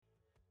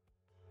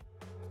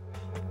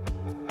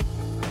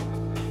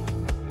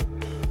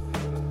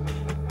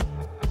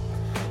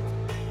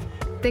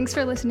Thanks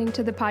for listening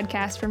to the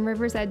podcast from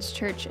River's Edge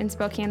Church in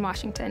Spokane,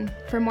 Washington.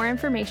 For more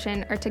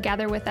information or to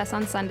gather with us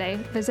on Sunday,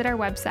 visit our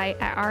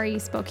website at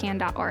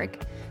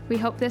respokane.org. We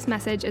hope this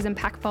message is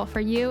impactful for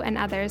you and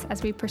others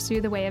as we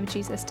pursue the way of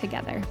Jesus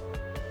together.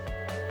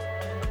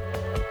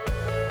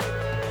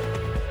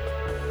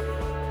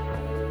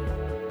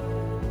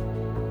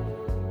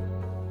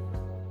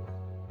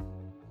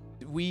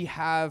 We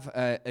have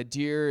a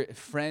dear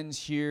friend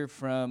here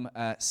from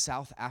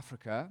South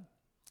Africa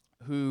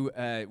who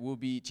will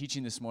be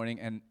teaching this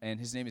morning, and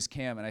his name is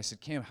Cam. And I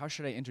said, Cam, how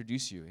should I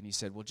introduce you? And he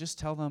said, well, just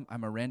tell them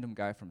I'm a random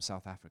guy from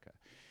South Africa.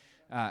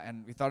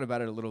 And we thought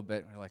about it a little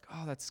bit. We're like,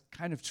 oh, that's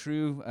kind of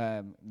true.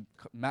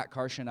 Matt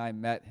Karsh and I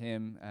met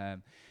him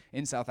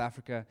in South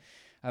Africa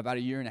about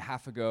 1.5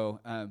 years ago,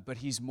 but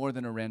he's more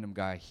than a random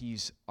guy.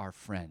 He's our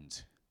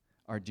friend,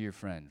 our dear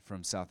friend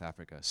from South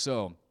Africa.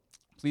 So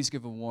please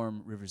give a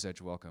warm River's Edge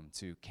welcome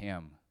to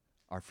Cam,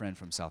 our friend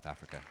from South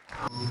Africa.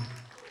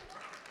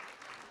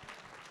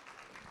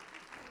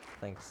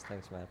 Thanks,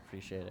 Matt.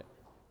 Appreciate it.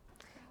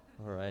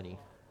 Alrighty.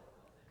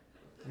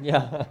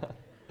 Yeah.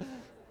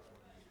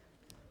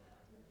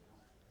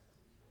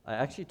 I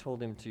actually told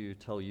him to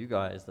tell you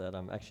guys that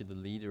I'm actually the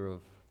leader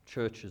of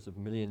churches of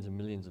millions and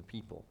millions of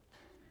people,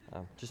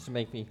 just to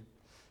make me.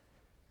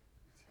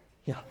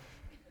 Yeah.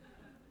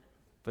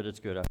 But it's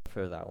good. I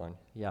prefer that one.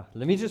 Yeah.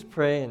 Let me just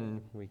pray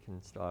and we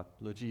can start.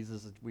 Lord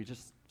Jesus, we're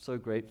just so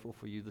grateful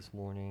for you this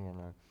morning,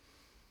 and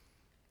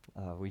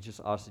we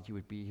just ask that you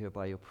would be here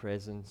by your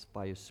presence,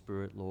 by your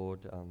Spirit,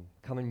 Lord.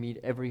 Come and meet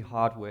every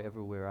heart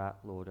wherever we're at,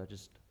 Lord.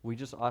 We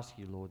just ask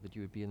you, Lord, that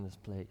you would be in this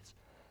place.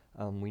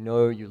 We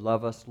know you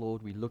love us,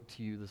 Lord. We look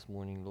to you this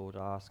morning, Lord.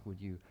 I ask,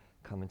 would you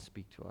come and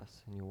speak to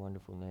us in your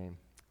wonderful name.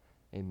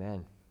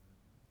 Amen.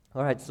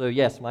 All right, so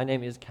yes, my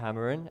name is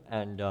Cameron,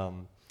 and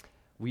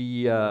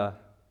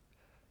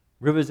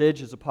River's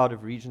Edge is a part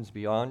of Regions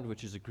Beyond,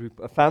 which is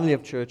a family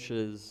of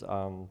churches,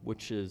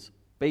 which is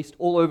based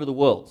all over the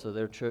world. So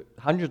there are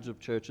hundreds of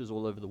churches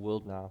all over the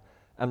world now,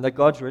 and that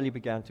God's really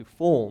began to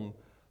form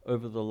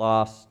over the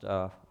last,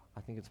 I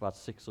think it's about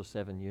 6 or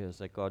 7 years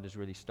that God has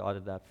really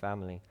started that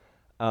family.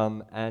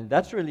 And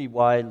that's really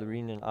why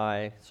Lorene and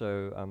I,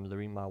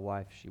 Lorene, my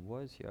wife, she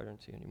was here, I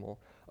don't see her anymore.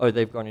 Oh,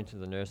 they've gone into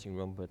the nursing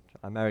room, but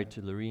I'm married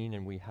to Lorene,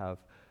 and we have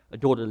a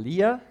daughter,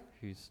 Leah,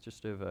 who's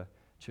just over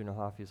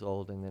 2.5 years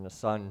old, and then a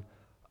son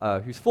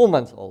who's 4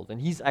 months old,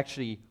 and he's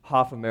actually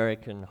half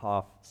American,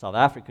 half South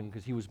African,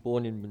 because he was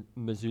born in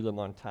Missoula,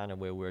 Montana,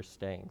 where we're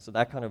staying. So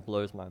that kind of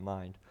blows my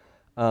mind.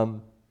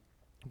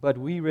 But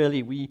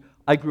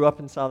I grew up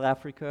in South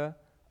Africa.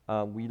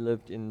 We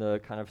lived in the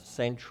kind of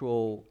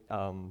central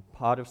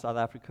part of South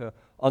Africa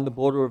on the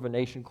border of a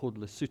nation called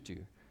Lesotho.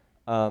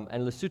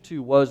 And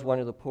Lesotho was one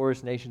of the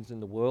poorest nations in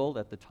the world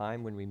at the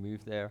time when we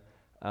moved there.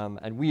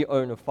 And we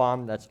own a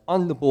farm that's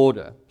on the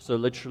border. So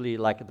literally,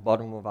 like at the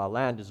bottom of our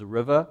land is a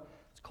river.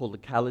 It's called the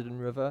Caledon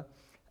River.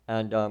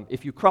 And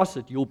if you cross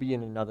it, you'll be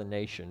in another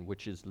nation,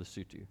 which is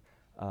Lesotho.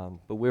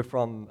 But we're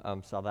from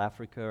South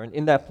Africa. And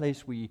in that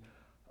place,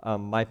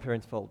 my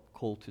parents felt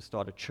called to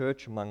start a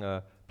church among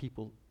a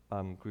people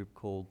group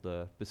called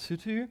the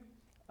Basotho.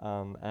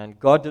 And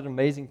God did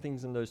amazing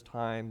things in those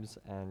times.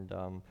 And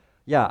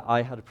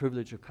I had a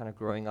privilege of kind of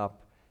growing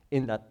up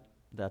in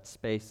that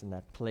space and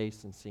that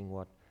place and seeing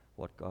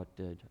what God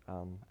did.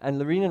 And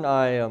Lorene and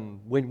I,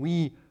 when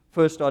we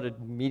first started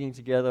meeting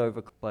together,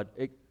 but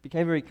it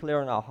became very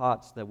clear in our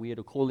hearts that we had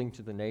a calling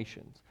to the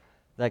nations,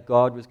 that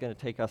God was going to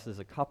take us as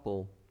a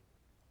couple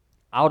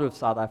out of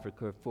South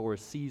Africa for a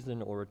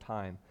season or a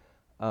time.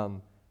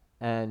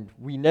 And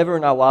we never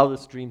in our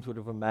wildest dreams would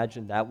have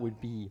imagined that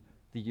would be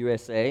the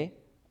USA.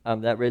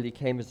 That really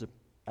came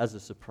as a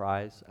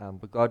surprise.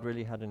 But God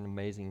really had an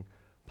amazing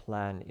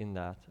plan in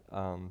that.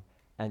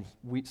 And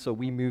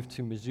we moved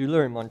to Missoula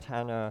in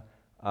Montana,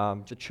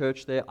 to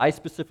church there. I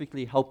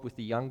specifically help with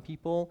the young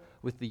people,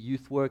 with the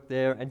youth work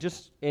there, and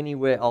just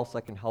anywhere else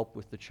I can help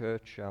with the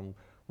church.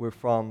 We're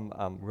from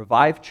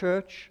Revive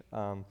Church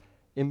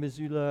in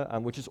Missoula,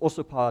 which is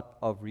also part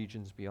of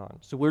Regions Beyond.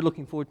 So we're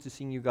looking forward to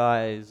seeing you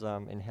guys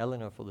in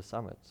Helena for the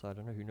summit. So I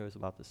don't know who knows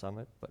about the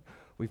summit, but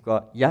we've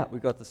got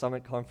the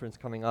summit conference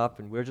coming up,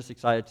 and we're just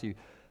excited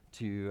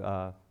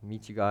to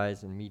meet you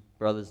guys and meet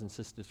brothers and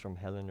sisters from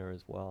Helena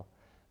as well.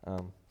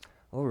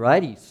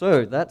 Alrighty,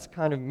 so that's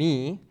kind of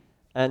me.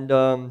 And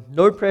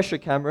no pressure,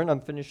 Cameron.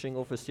 I'm finishing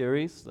off a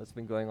series that's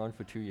been going on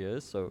for 2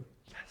 years, so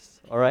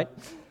yes. All right.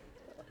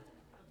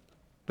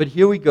 But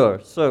here we go.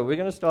 So we're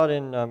going to start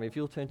in, if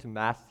you'll turn to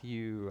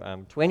Matthew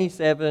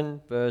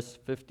 27, verse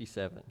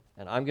 57.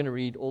 And I'm going to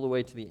read all the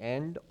way to the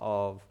end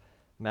of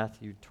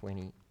Matthew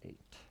 28.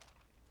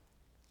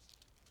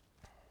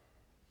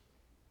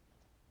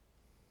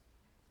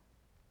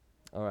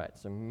 All right,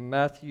 so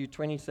Matthew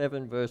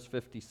 27, verse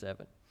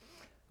 57.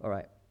 All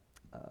right.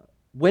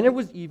 When it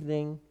was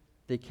evening,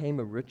 there came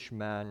a rich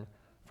man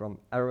from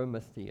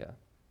Arimathea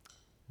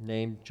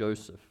named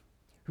Joseph,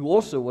 who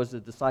also was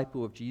a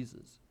disciple of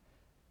Jesus.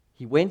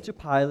 He went to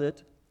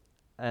Pilate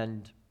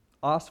and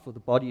asked for the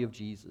body of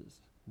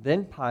Jesus.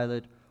 Then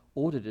Pilate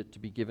ordered it to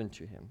be given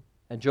to him.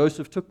 And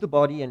Joseph took the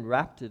body and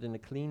wrapped it in a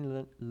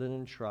clean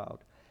linen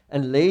shroud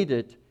and laid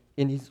it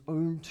in his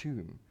own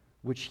tomb,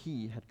 which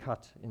he had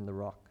cut in the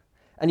rock.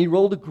 And he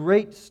rolled a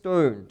great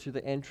stone to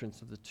the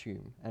entrance of the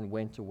tomb and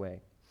went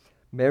away.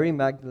 Mary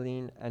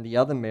Magdalene and the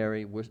other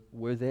Mary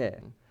were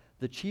there.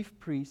 The chief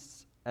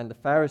priests and the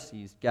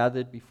Pharisees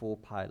gathered before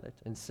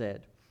Pilate and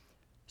said,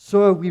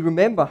 "Sir, we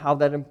remember how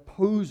that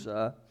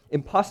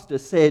impostor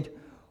said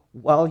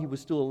while he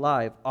was still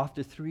alive,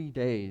 'After 3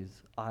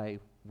 days I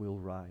will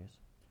rise.'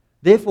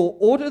 Therefore,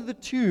 order the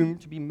tomb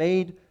to be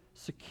made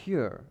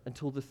secure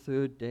until the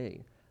 3rd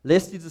day,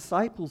 lest his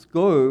disciples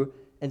go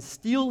and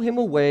steal him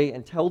away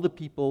and tell the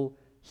people,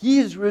 'He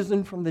is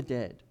risen from the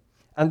dead,'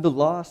 and the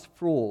last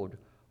fraud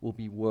will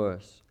be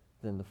worse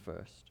than the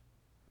first."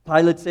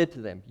 Pilate said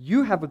to them,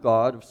 "You have a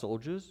guard of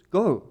soldiers.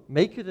 Go,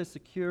 make it as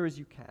secure as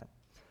you can."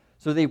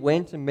 So they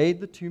went and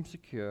made the tomb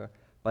secure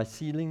by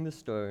sealing the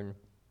stone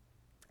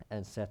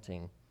and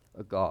setting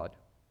a guard.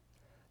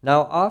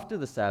 Now after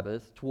the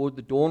Sabbath, toward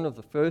the dawn of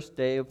the 1st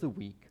day of the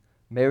week,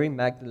 Mary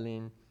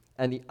Magdalene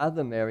and the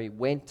other Mary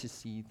went to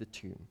see the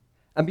tomb.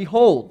 And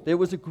behold, there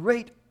was a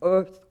great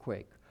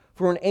earthquake,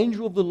 for an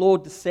angel of the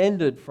Lord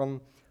descended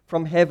from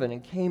heaven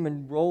and came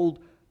and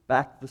rolled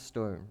back the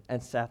stone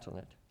and sat on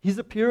it. His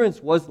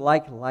appearance was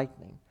like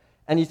lightning,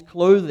 and his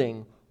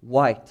clothing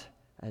white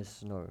as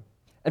snow.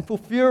 And for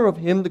fear of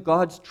him, the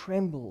guards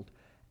trembled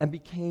and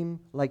became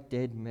like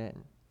dead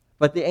men.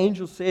 But the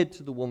angel said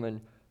to the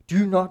woman,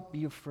 "Do not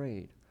be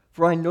afraid,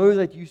 for I know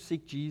that you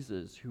seek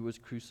Jesus who was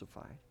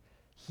crucified.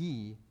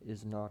 He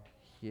is not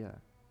here,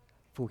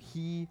 for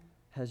he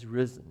has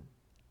risen,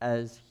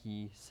 as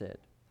he said.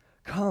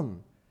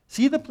 Come,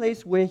 see the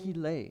place where he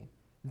lay.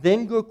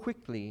 Then go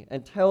quickly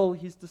and tell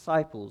his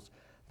disciples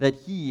that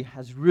he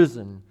has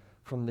risen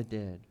from the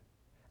dead.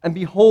 And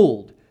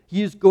behold,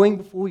 he is going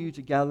before you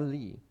to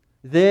Galilee.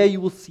 There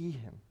you will see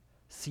him.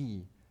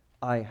 See,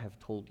 I have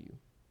told you."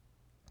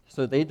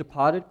 So they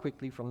departed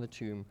quickly from the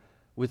tomb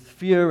with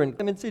fear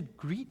and said,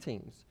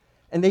 "Greetings."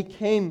 And they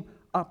came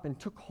up and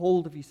took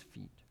hold of his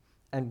feet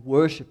and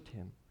worshipped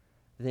him.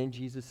 Then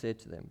Jesus said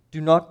to them,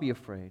 "Do not be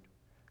afraid.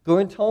 Go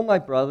and tell my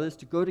brothers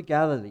to go to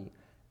Galilee,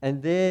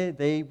 and there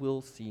they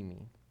will see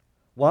me."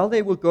 While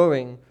they were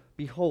going,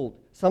 behold,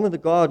 some of the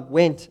guard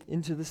went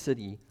into the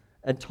city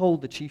and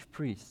told the chief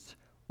priests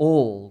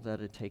all that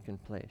had taken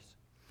place.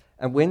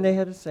 And when they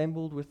had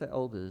assembled with the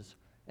elders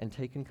and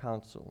taken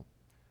counsel,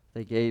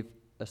 they gave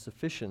a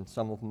sufficient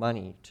sum of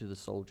money to the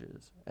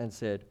soldiers and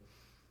said,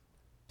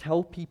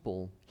 "Tell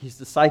people his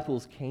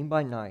disciples came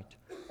by night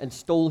and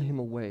stole him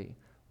away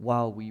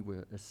while we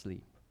were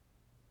asleep.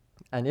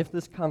 And if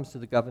this comes to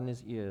the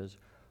governor's ears,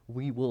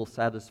 we will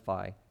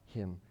satisfy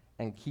him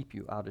and keep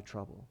you out of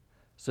trouble."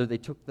 So they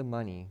took the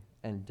money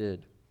and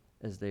did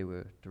as they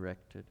were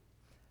directed.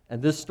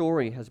 And this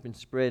story has been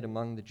spread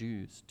among the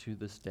Jews to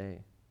this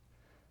day.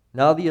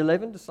 Now the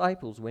 11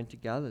 disciples went to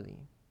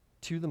Galilee,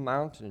 to the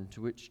mountain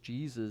to which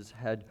Jesus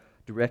had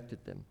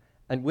directed them.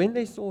 And when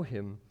they saw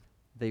him,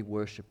 they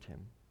worshipped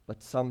him,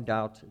 but some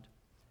doubted.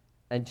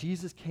 And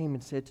Jesus came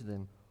and said to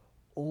them,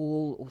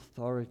 "All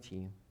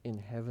authority in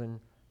heaven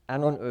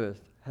and on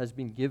earth has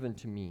been given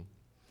to me.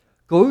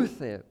 Go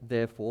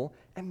therefore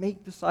and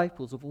make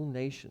disciples of all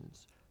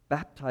nations,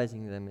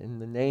 baptizing them in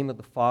the name of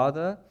the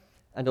Father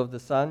and of the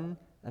Son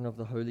and of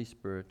the Holy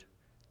Spirit,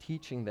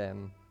 teaching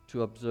them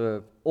to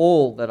observe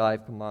all that I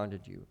have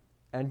commanded you.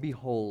 And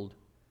behold,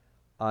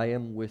 I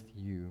am with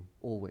you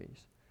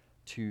always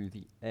to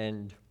the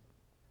end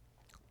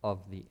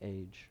of the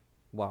age."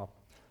 Wow.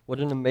 What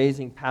an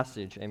amazing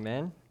passage.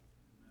 Amen?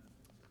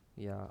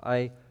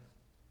 Yeah,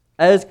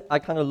 as I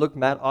kind of looked,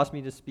 Matt asked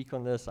me to speak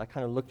on this, I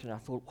kind of looked and I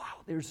thought,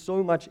 wow, there's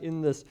so much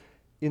in this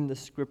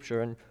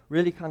scripture. And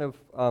really kind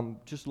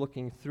of just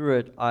looking through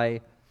it,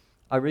 I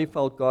really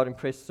felt God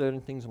impress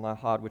certain things in my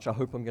heart, which I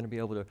hope I'm going to be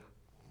able to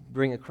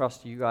bring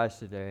across to you guys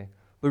today.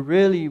 But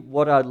really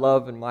what I'd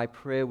love and my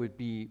prayer would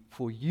be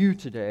for you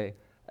today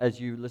as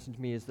you listen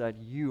to me is that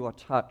you are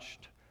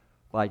touched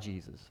by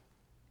Jesus.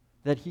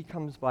 That he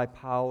comes by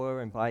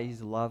power and by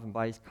his love and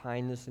by his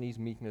kindness and his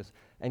meekness,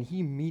 and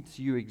he meets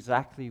you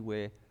exactly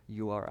where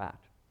you are at.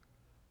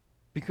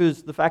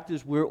 Because the fact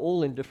is, we're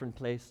all in different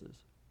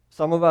places.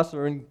 Some of us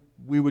are in,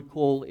 we would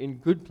call, in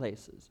good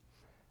places,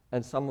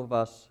 and some of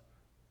us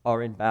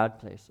are in bad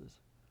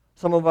places.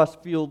 Some of us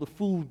feel the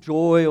full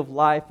joy of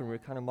life and we're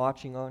kind of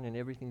marching on and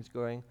everything's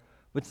going,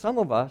 but some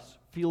of us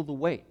feel the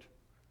weight.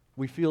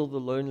 We feel the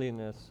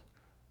loneliness,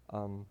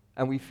 and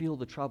we feel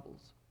the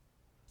troubles.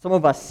 Some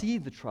of us see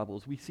the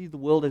troubles. We see the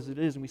world as it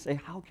is, and we say,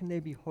 how can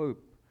there be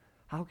hope?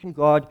 How can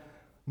God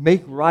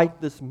make right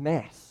this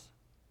mess?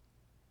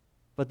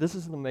 But this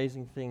is an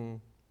amazing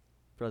thing,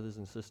 brothers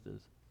and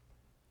sisters.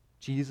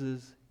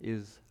 Jesus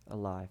is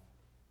alive.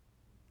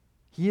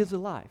 He is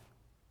alive.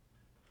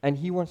 And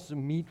he wants to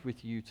meet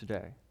with you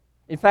today.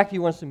 In fact, he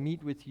wants to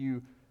meet with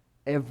you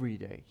every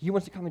day. He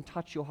wants to come and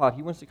touch your heart.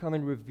 He wants to come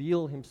and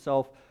reveal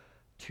himself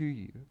to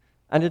you.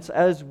 And it's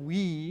as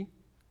we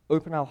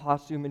open our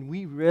hearts to him and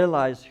we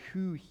realize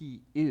who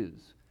he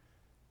is,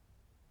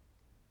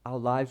 our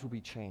lives will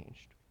be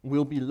changed.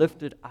 we'll be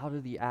lifted out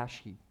of the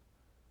ash heap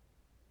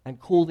and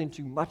called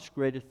into much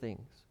greater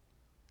things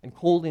and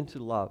called into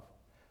love.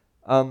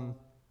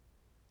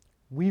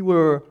 We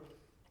were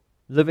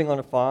living on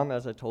a farm,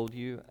 as I told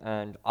you,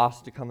 and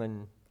asked to come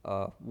and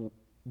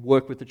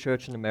work with the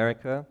church in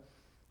America.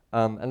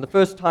 And the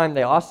first time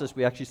they asked us,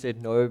 we actually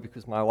said no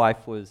because my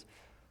wife was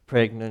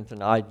pregnant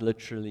and I'd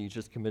literally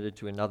just committed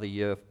to another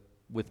year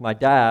with my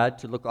dad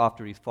to look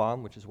after his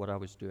farm, which is what I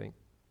was doing.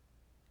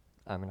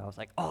 And I was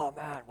like, oh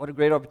man, what a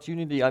great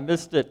opportunity, I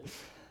missed it.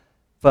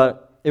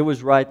 But it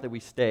was right that we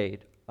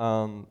stayed.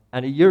 And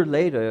a year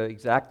later,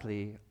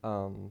 exactly,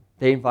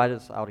 they invited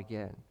us out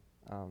again.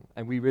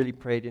 And we really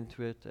prayed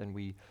into it, and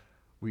we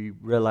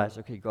realized,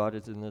 okay, God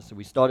is in this. So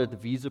we started the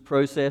visa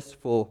process.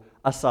 For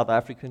us South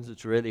Africans,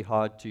 it's really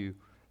hard to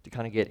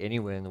kind of get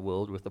anywhere in the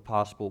world with the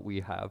passport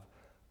we have.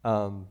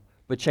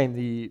 But Shane,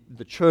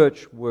 the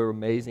church were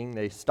amazing.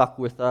 They stuck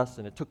with us,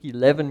 and it took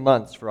 11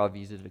 months for our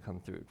visa to come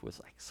through. It was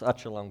like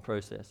such a long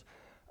process.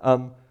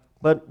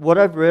 But what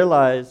I've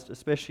realized,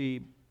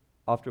 especially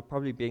after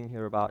probably being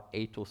here about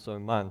 8 or so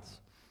months,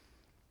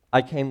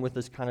 I came with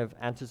this kind of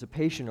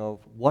anticipation of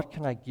what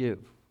can I give,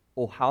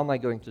 or how am I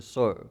going to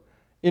sow,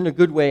 in a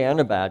good way and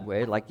a bad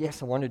way. Like,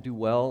 yes, I want to do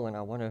well, and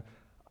I want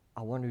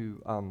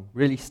to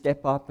really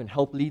step up and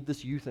help lead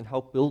this youth and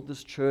help build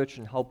this church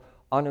and help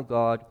honor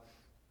God.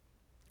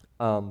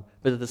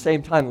 But at the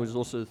same time, it was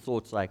also the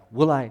thoughts like,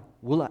 will I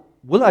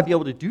be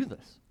able to do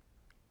this?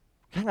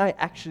 Can I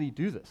actually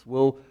do this?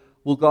 Will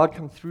God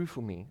come through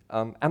for me?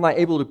 Am I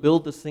able to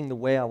build this thing the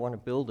way I want to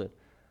build it?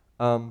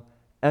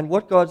 And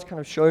what God's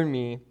kind of shown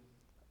me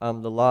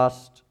the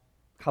last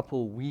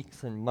couple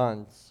weeks and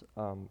months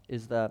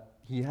is that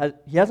He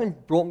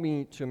hasn't brought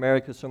me to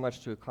America so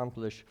much to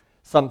accomplish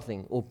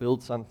something or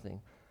build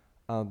something,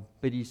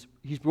 but He's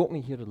brought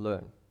me here to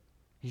learn.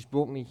 He's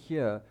brought me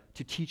here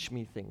to teach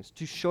me things,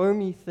 to show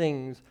me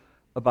things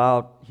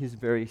about His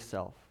very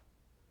self,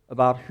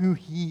 about who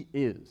He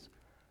is.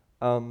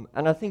 And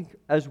I think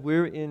as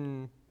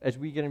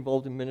we get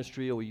involved in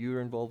ministry, or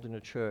you're involved in a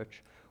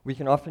church, we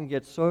can often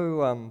get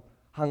so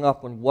hung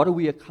up on what are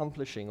we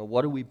accomplishing, or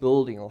what are we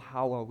building, or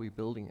how are we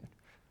building it.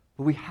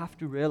 But we have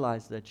to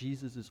realize that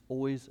Jesus is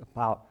always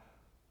about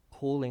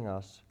calling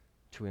us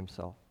to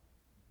Himself.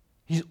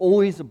 He's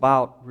always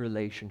about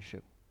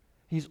relationship.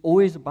 He's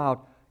always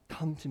about,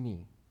 come to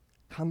me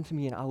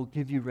and I will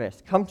give you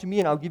rest. Come to me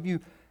and I'll give you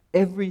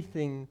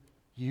everything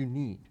you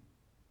need.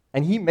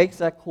 And He makes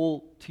that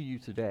call to you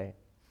today.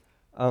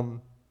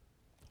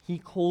 He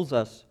calls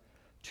us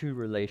to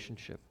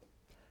relationship.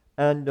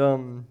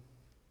 And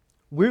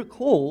we're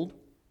called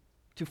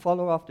to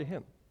follow after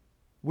Him.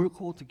 We're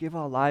called to give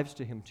our lives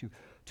to Him,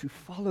 to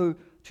follow,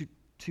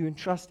 to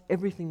entrust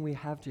everything we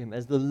have to Him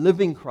as the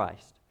living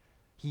Christ.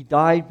 He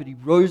died, but He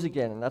rose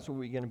again, and that's what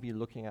we're going to be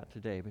looking at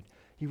today. But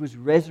He was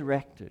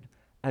resurrected,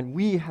 and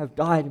we have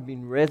died and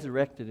been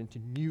resurrected into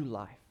new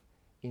life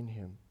in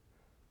Him.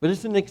 But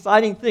it's an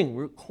exciting thing.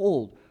 We're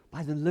called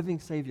by the living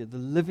Savior, the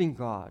living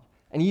God,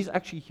 and He's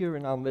actually here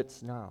in our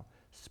midst now,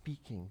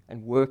 speaking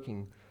and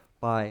working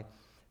by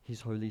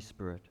His Holy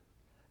Spirit.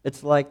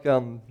 It's like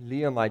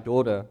Leah, my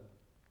daughter,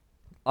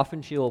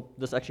 often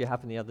this actually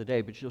happened the other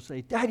day, but she'll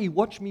say, Daddy,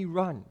 watch me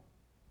run.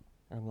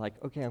 And I'm like,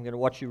 okay, I'm going to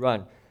watch you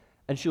run.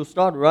 And she'll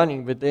start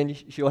running, but then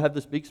she'll have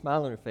this big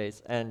smile on her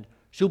face, and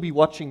she'll be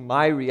watching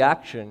my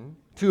reaction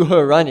to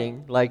her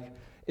running, like,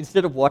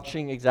 instead of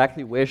watching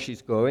exactly where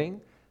she's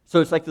going.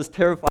 So it's like this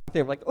terrifying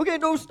thing of like, okay,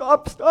 no,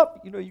 stop.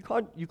 You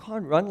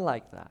can't run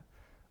like that,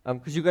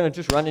 because you're going to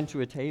just run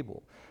into a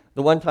table.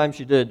 The one time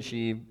she did,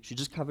 she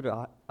just covered her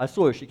eye. I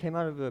saw her. She came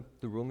out of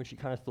the room, and she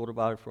kind of thought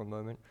about it for a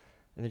moment,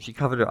 and then she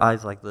covered her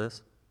eyes like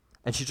this,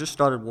 and she just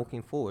started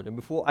walking forward. And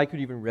before I could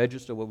even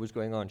register what was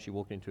going on, she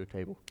walked into a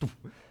table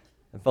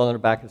and fell on her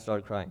back and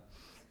started crying.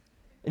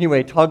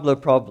 Anyway, toddler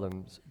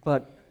problems.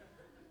 But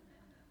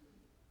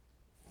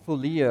for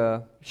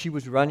Leah, she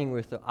was running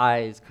with her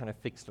eyes kind of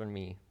fixed on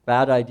me.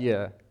 Bad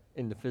idea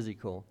in the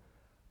physical,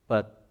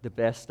 but the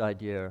best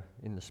idea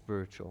in the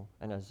spiritual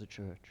and as a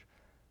church.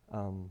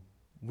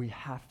 We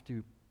have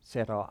to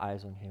set our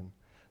eyes on Him,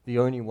 the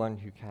only one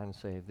who can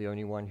save, the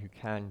only one who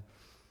can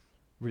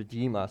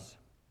redeem us.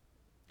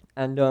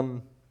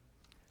 And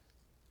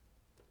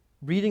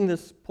reading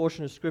this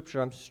portion of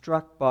Scripture, I'm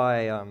struck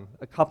by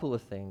a couple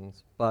of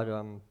things, but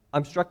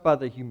I'm struck by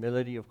the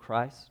humility of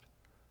Christ,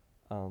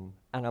 and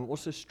I'm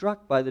also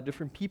struck by the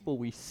different people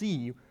we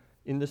see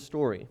in this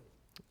story.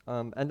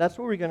 And that's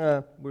what we're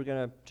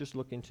gonna just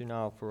look into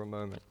now for a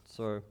moment.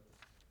 So,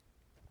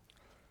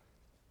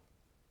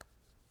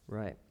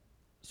 right.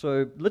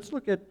 So let's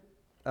look at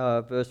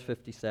verse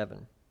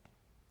 57.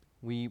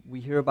 We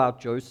hear about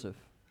Joseph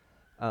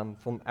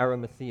from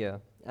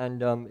Arimathea,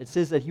 and it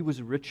says that he was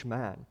a rich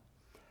man.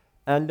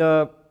 And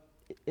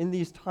in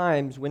these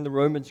times, when the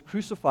Romans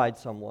crucified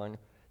someone,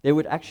 they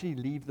would actually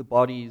leave the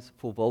bodies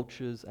for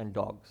vultures and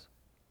dogs.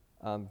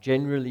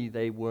 Generally,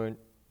 they weren't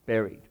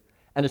buried.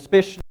 And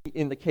especially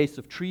in the case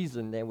of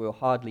treason, they were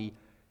hardly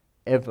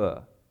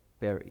ever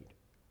buried.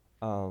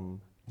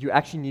 you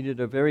actually needed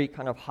a very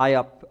kind of high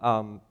up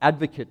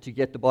advocate to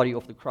get the body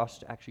off the cross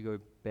to actually go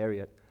bury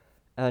it.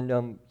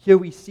 And here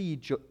we see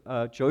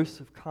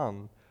Joseph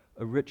come,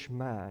 a rich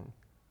man,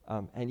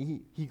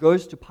 and he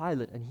goes to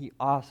Pilate and he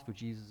asks for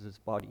Jesus'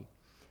 body.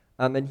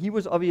 And he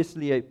was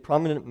obviously a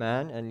prominent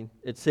man, and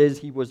it says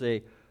he was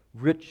a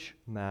rich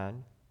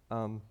man,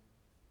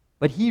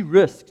 but he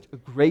risked a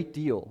great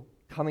deal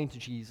coming to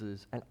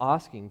Jesus and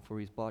asking for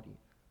his body.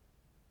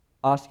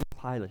 Asking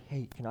Pilate,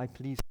 hey, can I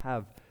please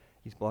have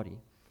his body?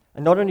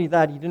 And not only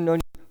that, he didn't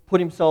only put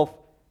himself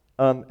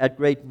at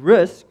great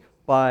risk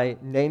by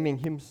naming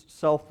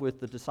himself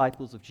with the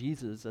disciples of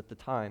Jesus at the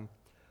time,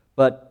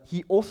 but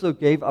he also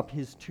gave up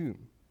his tomb,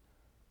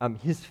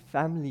 his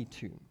family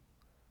tomb,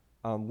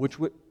 which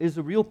is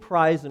a real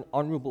prize and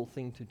honorable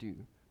thing to do.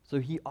 So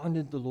he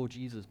honored the Lord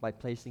Jesus by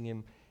placing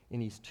him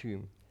in his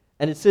tomb.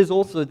 And it says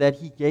also that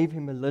he gave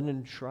him a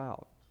linen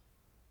shroud,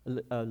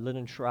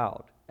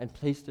 and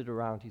placed it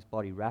around his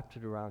body, wrapped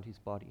it around his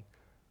body.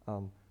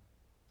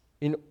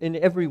 In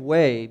every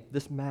way,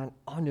 this man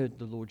honored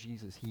the Lord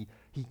Jesus. He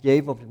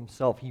gave of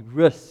himself. He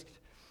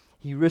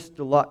risked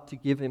a lot to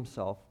give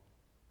himself,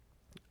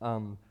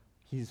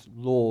 his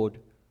Lord,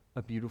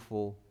 a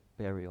beautiful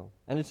burial.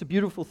 And it's a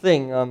beautiful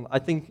thing. I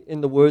think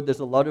in the Word there's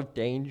a lot of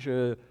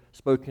danger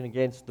spoken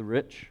against the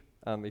rich.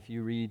 If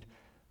you read,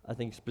 I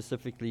think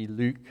specifically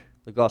Luke,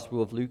 the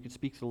Gospel of Luke, it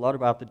speaks a lot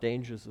about the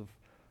dangers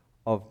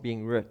of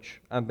being rich.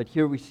 But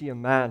here we see a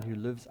man who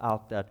lives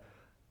out that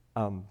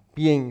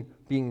being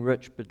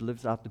rich, but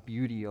lives out the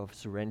beauty of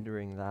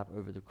surrendering that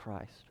over to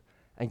Christ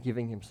and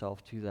giving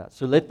himself to that.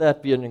 So let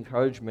that be an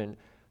encouragement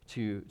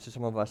to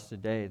some of us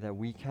today, that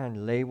we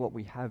can lay what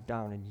we have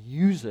down and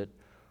use it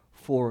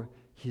for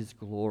his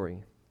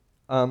glory.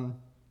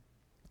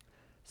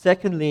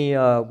 Secondly,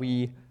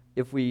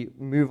 if we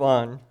move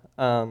on,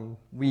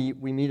 we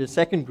meet a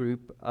second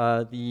group,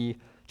 the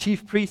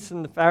chief priests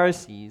and the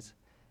Pharisees,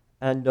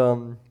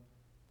 and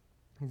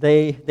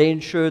they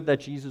ensured that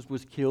Jesus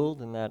was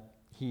killed and that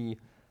he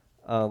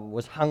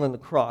was hung on the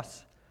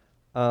cross.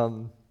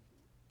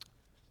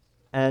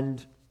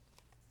 And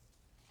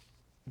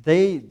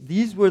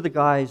these were the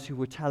guys who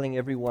were telling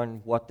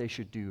everyone what they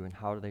should do and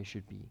how they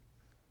should be.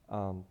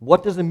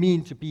 What does it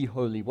mean to be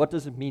holy? What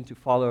does it mean to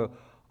follow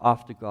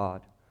after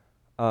God?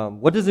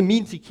 What does it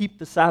mean to keep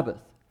the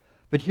Sabbath?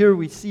 But here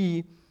we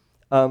see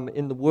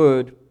in the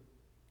Word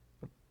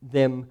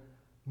them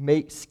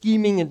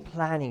scheming and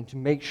planning to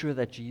make sure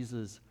that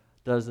Jesus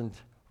doesn't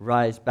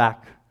rise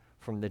back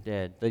from the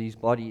dead, that his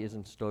body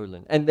isn't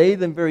stolen. And they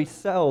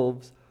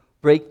themselves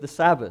break the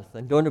Sabbath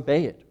and don't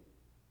obey it,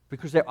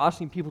 because they're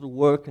asking people to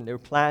work and they're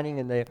planning,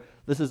 and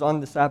this is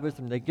on the Sabbath,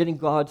 and they're getting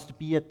guards to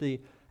be at the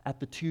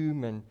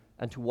tomb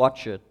and to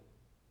watch it.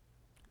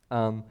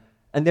 And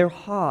their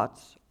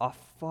hearts are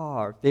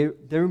far.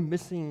 They're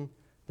missing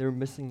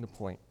the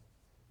point.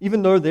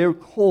 Even though they're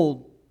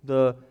called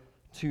to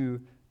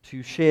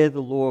share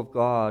the law of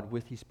God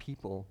with his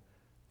people,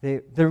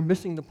 they're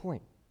missing the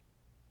point.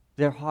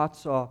 Their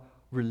hearts are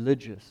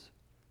religious,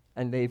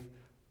 and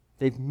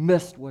they've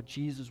missed what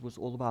Jesus was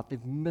all about.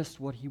 They've missed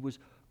what he was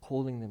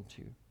calling them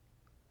to.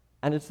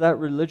 And it's that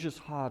religious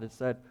heart, it's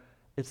that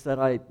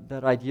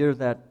idea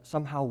that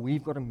somehow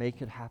we've got to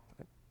make it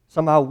happen.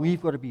 Somehow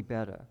we've got to be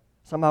better.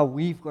 Somehow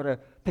we've got to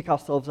pick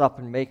ourselves up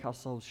and make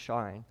ourselves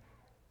shine,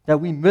 that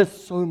we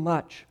miss so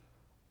much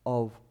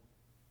of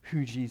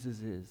who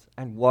Jesus is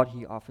and what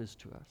he offers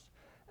to us.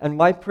 And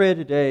my prayer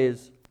today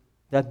is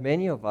that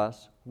many of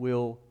us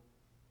will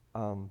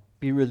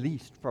be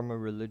released from a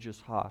religious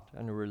heart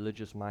and a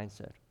religious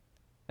mindset.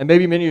 And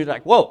maybe many of you are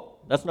like, whoa,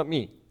 that's not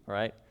me, all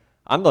right?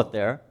 I'm not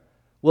there.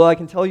 Well, I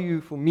can tell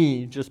you, for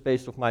me, just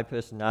based off my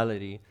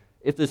personality,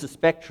 if there's a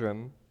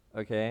spectrum,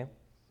 okay,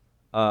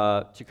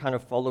 to kind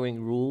of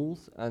following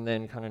rules and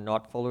then kind of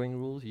not following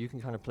rules, you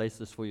can kind of place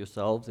this for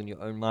yourselves in your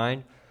own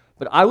mind.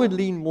 But I would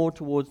lean more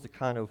towards the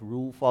kind of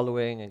rule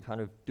following and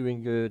kind of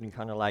doing good and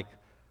kind of like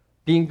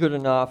being good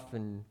enough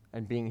and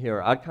being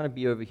here. I'd kind of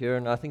be over here,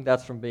 and I think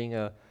that's from being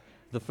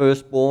the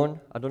firstborn.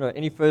 I don't know,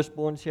 any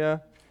firstborns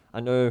here? I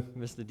know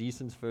Mr.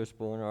 Decent's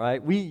firstborn, all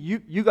right?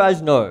 You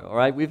guys know, all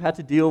right? We've had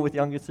to deal with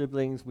younger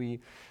siblings,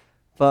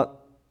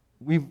 but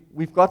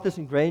we've got this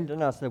ingrained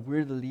in us that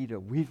we're the leader.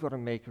 We've got to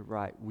make it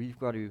right. We've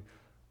got to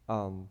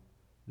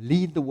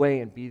lead the way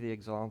and be the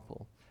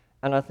example.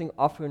 And I think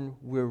often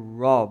we're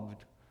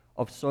robbed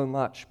of so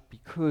much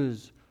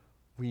because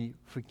we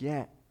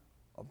forget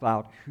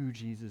about who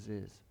Jesus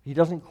is. He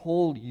doesn't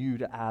call you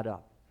to add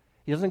up.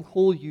 He doesn't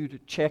call you to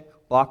check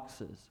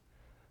boxes.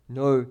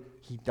 No,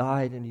 he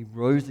died and he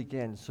rose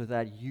again so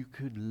that you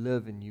could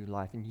live a new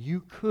life and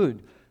you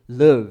could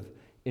live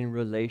in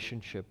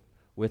relationship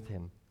with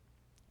him.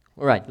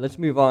 All right, let's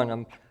move on.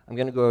 I'm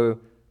going to go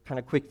kind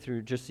of quick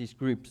through just these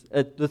groups.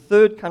 The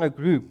third kind of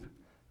group,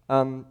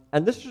 and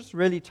this just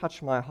really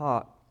touched my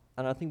heart,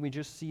 and I think we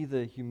just see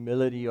the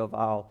humility of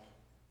our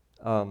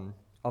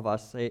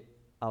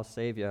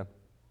Savior.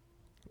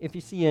 If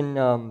you see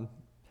in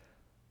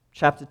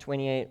chapter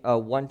 28,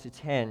 1 to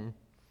 10,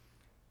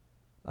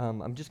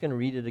 I'm just going to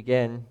read it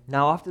again.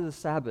 Now after the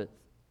Sabbath,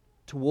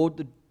 toward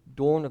the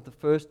dawn of the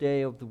first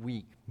day of the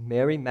week,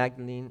 Mary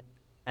Magdalene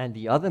and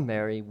the other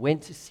Mary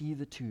went to see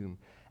the tomb.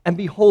 And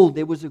behold,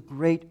 there was a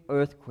great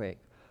earthquake,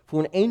 for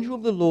an angel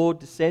of the Lord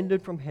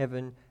descended from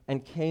heaven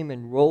and came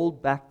and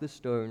rolled back the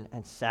stone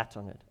and sat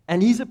on it.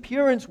 And his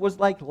appearance was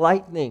like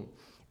lightning,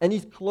 and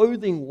his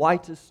clothing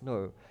white as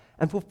snow.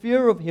 And for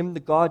fear of him, the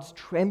guards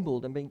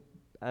trembled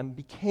and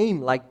became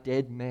like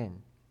dead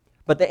men.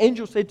 But the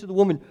angel said to the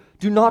woman,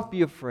 "Do not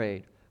be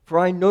afraid, for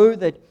I know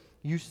that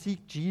you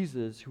seek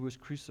Jesus who was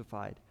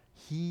crucified.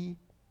 He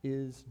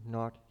is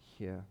not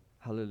here."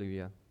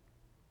 Hallelujah.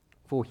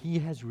 "For he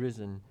has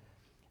risen,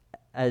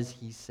 as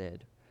he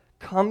said.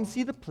 Come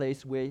see the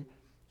place where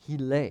he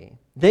lay.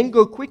 Then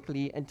go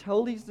quickly and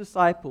tell these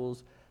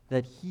disciples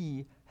that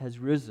he has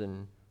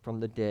risen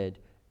from the dead."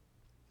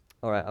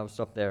 All right, I'll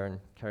stop there and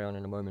carry on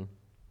in a moment.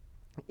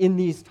 In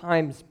these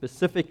times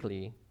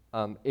specifically,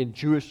 in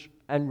Jewish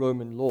and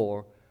Roman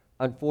law,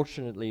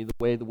 unfortunately, the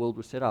way the world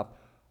was set up,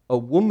 a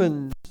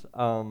woman's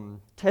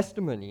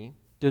testimony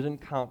didn't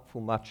count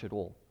for much at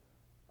all.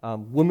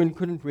 Women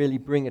couldn't really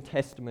bring a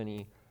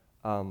testimony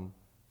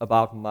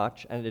about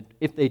much, and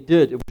if they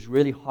did, it was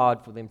really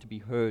hard for them to be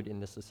heard in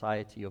the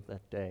society of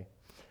that day.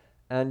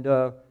 And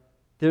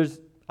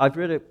I've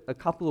read a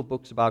couple of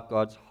books about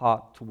God's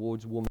heart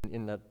towards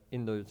women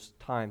in those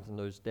times, in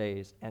those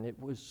days, and it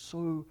was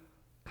so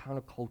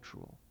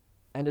countercultural.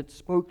 And it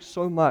spoke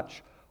so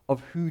much of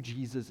who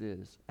Jesus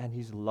is and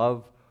his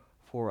love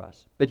for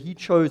us. But he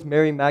chose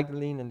Mary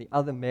Magdalene and the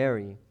other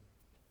Mary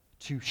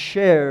to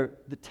share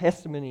the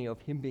testimony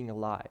of him being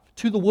alive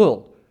to the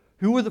world.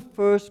 Who were the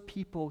first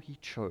people he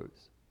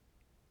chose?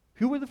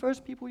 Who were the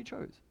first people he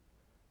chose?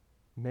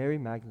 Mary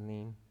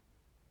Magdalene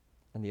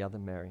and the other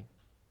Mary.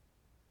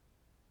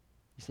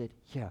 He said,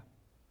 "Here,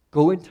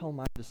 go and tell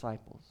my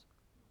disciples."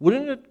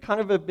 Wouldn't it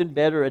kind of have been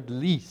better at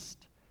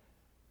least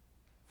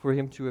for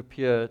him to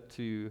appear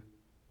to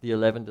the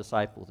 11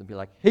 disciples and be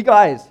like, "Hey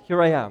guys,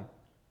 here I am"?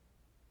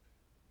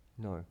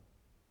 No,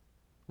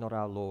 not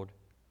our Lord.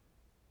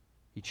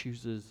 He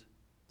chooses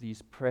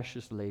these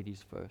precious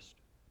ladies first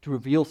to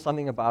reveal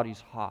something about his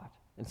heart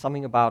and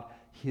something about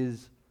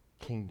his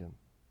kingdom.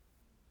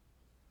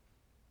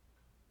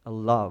 A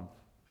love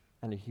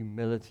and a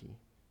humility.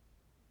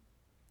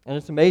 And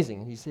it's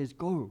amazing. He says,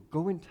 go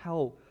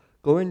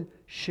and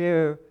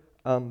share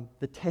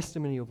the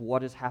testimony of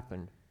what has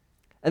happened.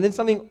 And then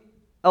something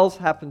else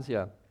happens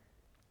here.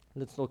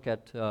 Let's look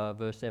at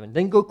verse 7.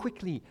 "Then go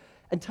quickly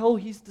and tell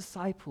his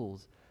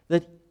disciples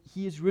that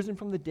he is risen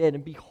from the dead,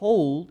 and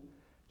behold,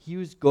 he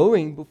is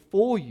going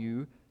before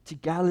you to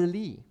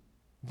Galilee.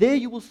 There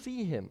you will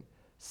see him.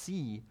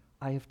 See,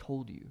 I have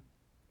told you."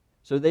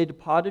 So they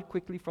departed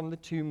quickly from the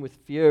tomb with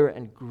fear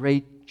and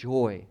great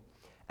joy,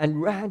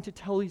 and ran to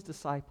tell his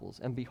disciples.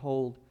 And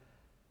behold,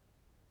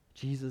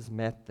 Jesus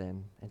met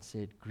them and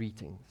said,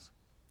 "Greetings."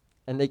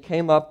 And they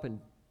came up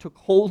and took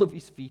hold of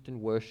his feet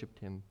and worshipped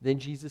him. Then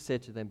Jesus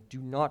said to them,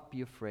 "Do not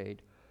be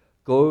afraid.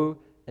 Go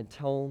and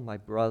tell my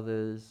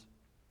brothers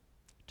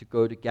to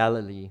go to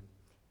Galilee,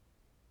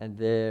 and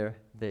there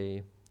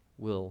they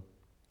will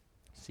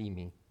see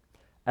me."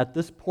 At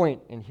this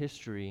point in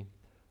history,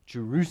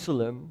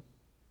 Jerusalem,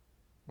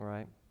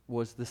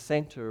 was the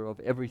center of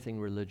everything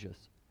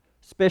religious,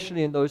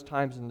 especially in those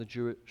times in the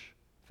Jewish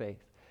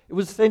faith. It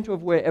was the center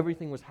of where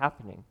everything was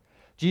happening.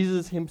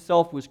 Jesus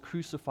himself was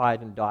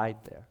crucified and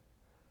died there.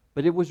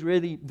 But it was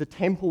really, the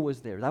temple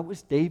was there. That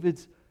was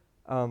David's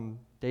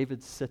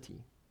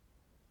city.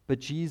 But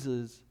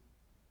Jesus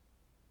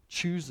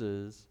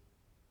chooses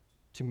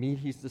to meet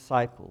his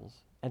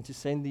disciples and to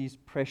send these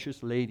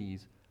precious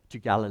ladies to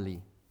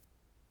Galilee.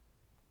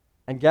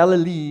 And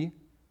Galilee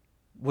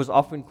was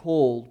often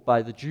called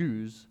by the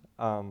Jews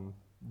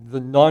the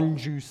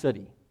non-Jew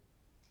city,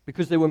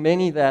 because there were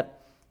many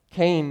that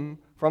came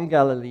from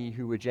Galilee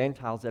who were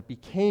Gentiles that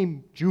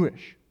became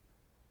Jewish,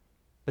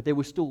 but they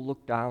were still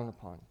looked down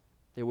upon.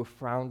 They were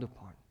frowned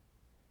upon.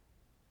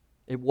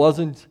 It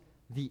wasn't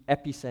the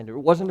epicenter. It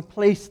wasn't a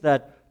place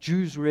that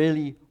Jews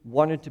really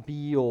wanted to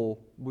be or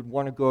would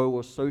want to go or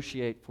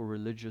associate for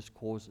religious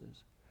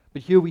causes.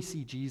 But here we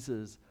see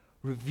Jesus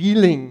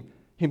revealing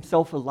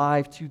himself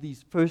alive to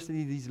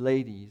firstly these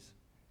ladies,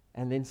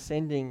 and then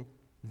sending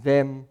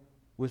them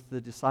with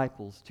the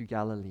disciples to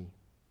Galilee.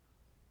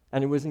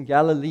 And it was in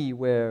Galilee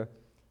where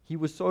he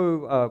was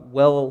so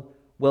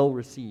well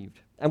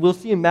received. And we'll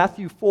see in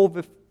Matthew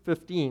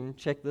 4:15,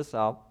 check this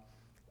out.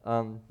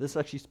 This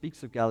actually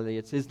speaks of Galilee.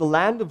 It says, "The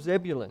land of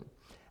Zebulun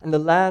and the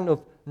land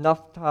of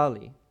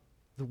Naphtali,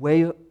 the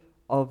way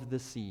of the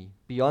sea,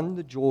 beyond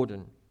the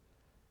Jordan,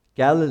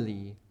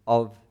 Galilee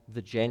of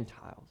the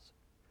Gentiles.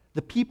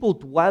 The people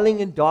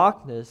dwelling in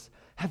darkness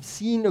have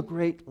seen a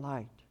great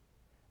light.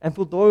 And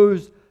for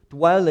those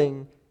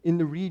dwelling in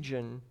the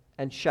region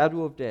and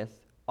shadow of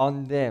death,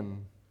 on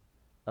them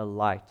a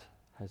light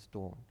has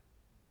dawned."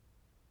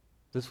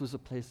 This was a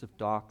place of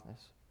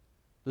darkness.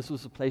 This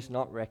was a place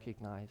not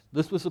recognized.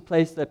 This was a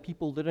place that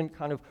people didn't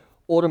kind of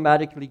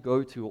automatically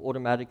go to or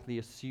automatically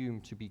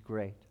assume to be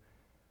great.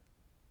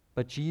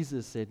 But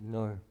Jesus said,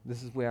 "No,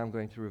 this is where I'm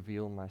going to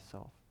reveal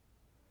myself."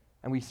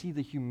 And we see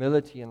the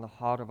humility in the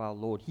heart of our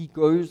Lord. He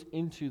goes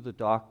into the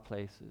dark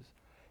places.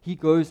 He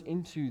goes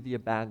into the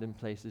abandoned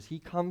places. He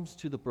comes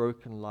to the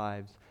broken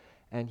lives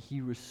and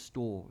he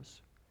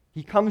restores.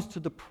 He comes to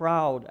the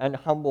proud and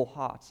humble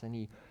hearts and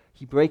he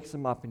breaks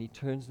them up and he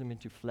turns them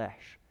into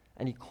flesh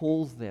and he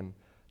calls them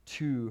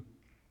to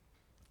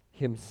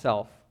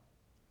himself.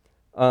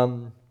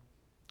 For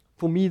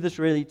me, this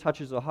really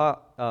touches a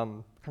heart,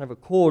 kind of a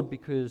chord,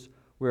 because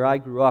where I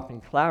grew up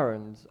in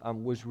Clarence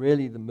was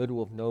really the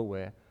middle of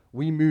nowhere.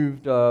 We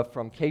moved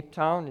from Cape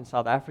Town in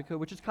South Africa,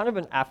 which is kind of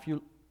an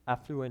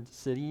affluent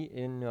city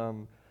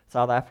in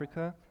South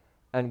Africa,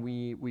 and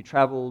we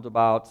traveled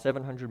about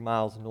 700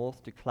 miles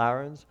north to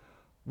Clarence,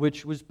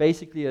 which was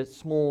basically a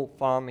small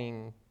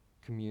farming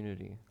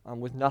community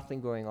with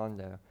nothing going on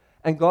there.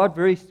 And God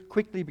very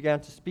quickly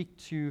began to speak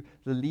to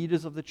the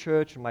leaders of the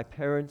church and my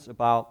parents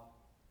about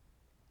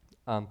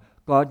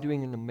God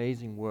doing an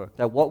amazing work,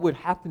 that what would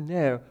happen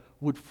there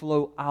would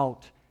flow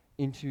out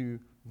into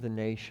the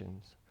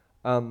nations.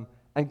 And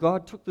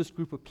God took this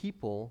group of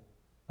people,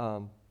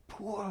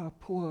 poor,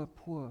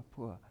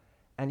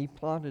 and he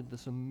planted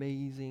this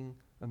amazing,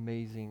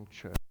 amazing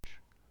church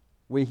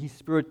where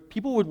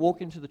people would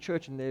walk into the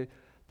church and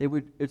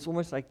it's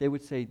almost like they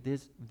would say,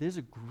 there's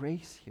a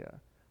grace here.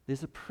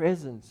 There's a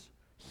presence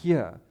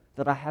here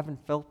that I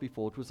haven't felt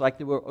before. It was like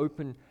there were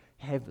open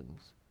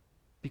heavens,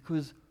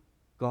 because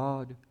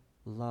God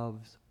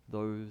loves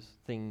those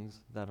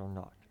things that are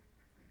not.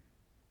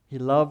 He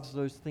loves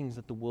those things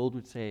that the world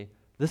would say,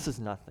 this is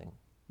nothing.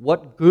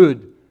 What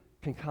good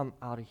can come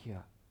out of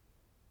here?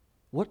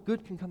 What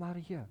good can come out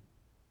of here?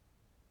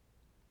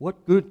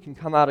 What good can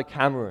come out of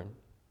Cameron?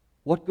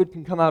 What good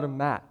can come out of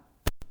Matt?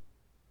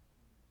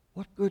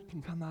 What good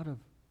can come out of?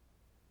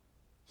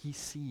 He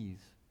sees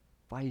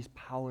by his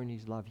power and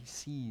his love. He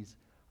sees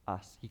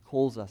us. He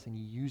calls us and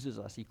he uses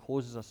us. He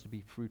causes us to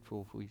be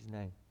fruitful for his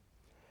name.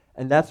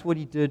 And that's what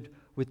he did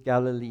with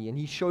Galilee. And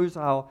he shows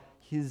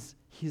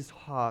his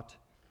heart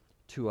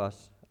to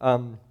us.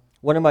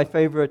 One of my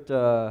favorite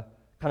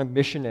kind of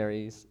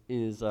missionaries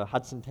is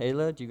Hudson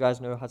Taylor. Do you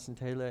guys know Hudson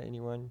Taylor?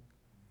 Anyone?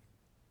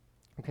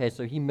 Okay,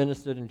 so he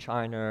ministered in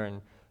China,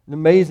 and an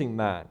amazing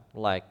man.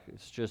 Like,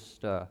 it's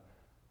just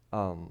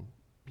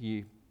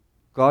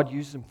God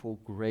used him for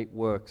great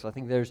works. I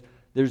think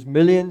there's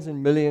millions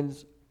and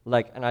millions,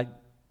 and I'm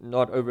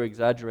not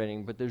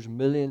over-exaggerating, but there's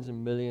millions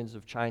and millions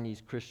of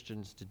Chinese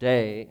Christians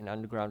today in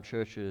underground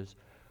churches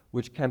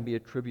which can be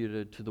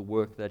attributed to the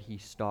work that he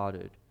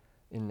started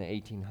in the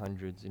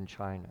 1800s in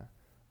China.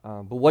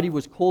 But what he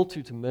was called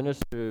to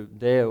minister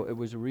there, it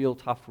was a real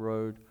tough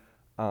road.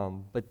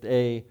 But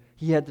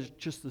he had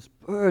just this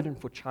burden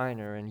for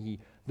China, and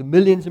the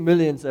millions and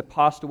millions that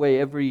passed away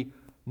every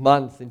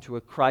month into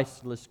a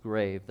Christless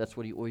grave. That's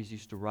what he always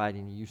used to write,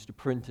 and he used to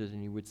print it,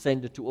 and he would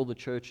send it to all the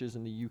churches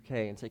in the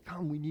UK and say,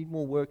 come, we need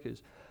more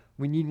workers.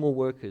 We need more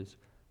workers.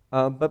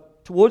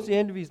 But towards the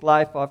end of his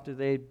life, after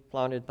they'd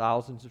planted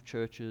thousands of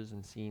churches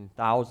and seen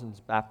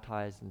thousands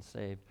baptized and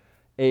saved,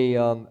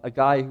 a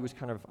guy who was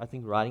kind of, I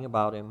think, writing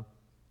about him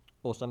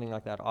or something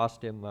like that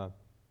asked him,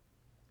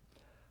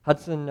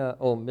 Hudson,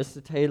 or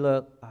Mr.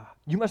 Taylor,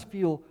 you must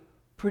feel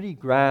pretty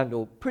grand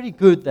or pretty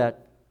good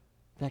that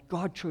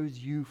God chose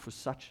you for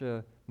such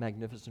a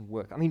magnificent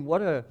work. I mean,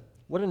 what an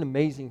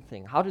amazing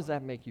thing. How does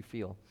that make you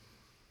feel?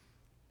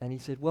 And he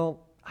said,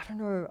 well, I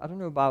don't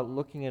know about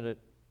looking at it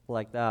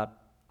like that.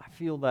 I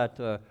feel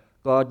that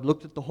God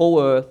looked at the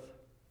whole earth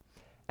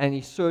and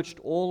he searched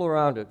all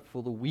around it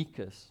for the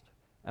weakest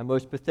and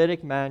most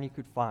pathetic man he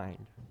could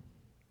find,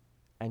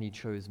 and he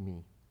chose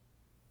me.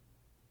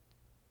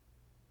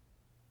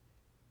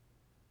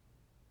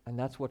 And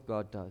that's what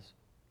God does.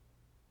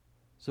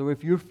 So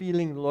if you're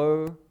feeling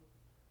low,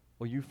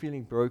 or you're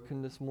feeling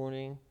broken this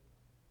morning,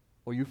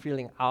 or you're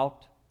feeling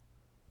out,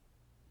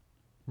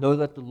 know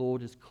that the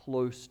Lord is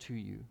close to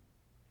you,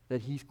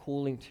 that he's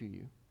calling to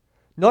you.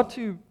 Not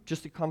to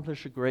just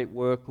accomplish a great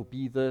work or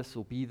be this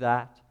or be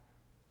that,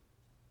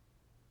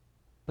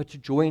 but to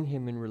join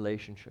him in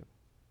relationship,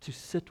 to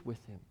sit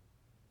with him.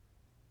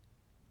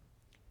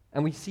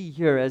 And we see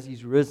here as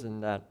he's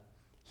risen that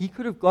he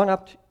could have gone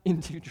up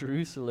into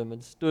Jerusalem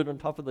and stood on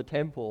top of the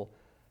temple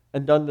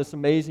and done this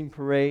amazing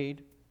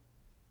parade.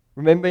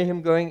 Remember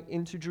him going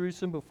into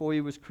Jerusalem before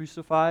he was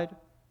crucified?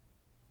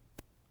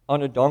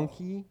 On a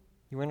donkey.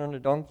 He went on a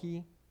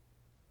donkey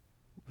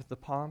with the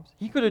palms.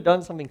 He could have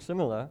done something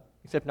similar,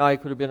 except now he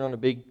could have been on a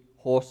big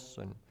horse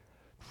and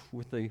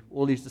with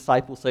all these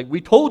disciples saying,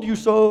 we told you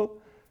so.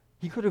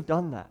 He could have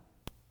done that.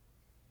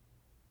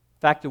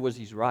 Factor was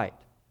he's right.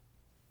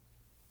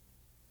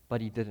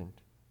 But he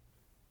didn't.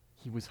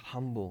 He was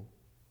humble.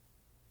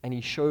 And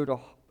he showed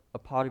a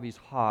part of his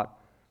heart,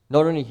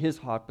 not only his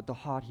heart, but the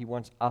heart he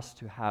wants us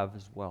to have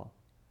as well.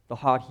 The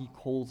heart he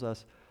calls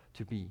us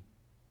to be.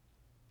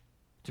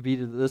 To be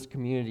to this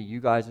community, you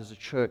guys as a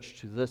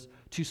church,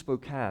 to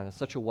Spokane. It's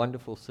such a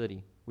wonderful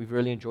city. We've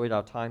really enjoyed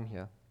our time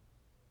here.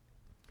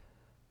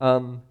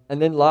 And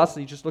then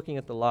lastly, just looking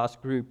at the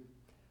last group,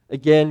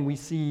 again, we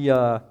see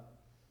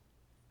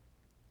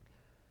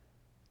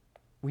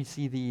we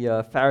see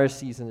the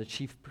Pharisees and the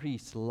chief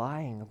priests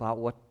lying about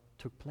what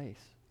took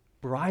place,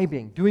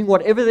 bribing, doing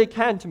whatever they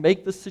can to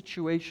make the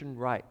situation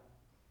right.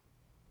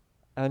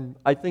 And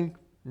I think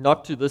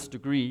not to this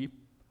degree,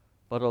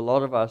 but a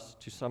lot of us,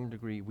 to some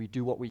degree, we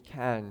do what we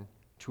can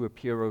to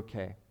appear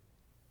okay.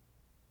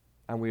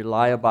 And we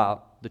lie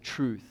about the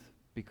truth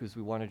because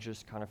we want to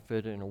just kind of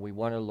fit in, or we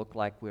want to look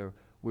like we're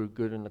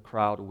good in the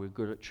crowd, or we're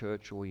good at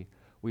church, or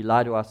we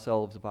lie to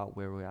ourselves about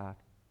where we're at.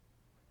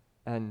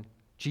 And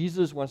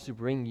Jesus wants to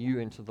bring you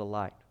into the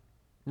light.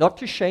 Not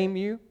to shame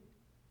you,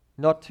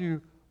 not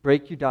to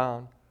break you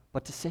down,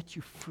 but to set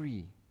you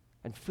free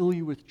and fill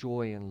you with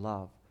joy and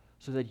love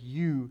so that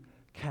you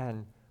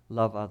can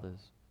love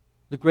others.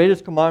 The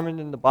greatest commandment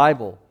in the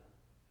Bible,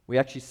 we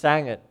actually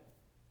sang it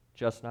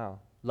just now.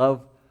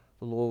 Love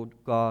the Lord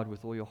God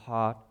with all your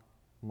heart,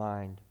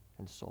 mind,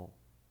 and soul.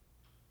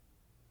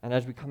 And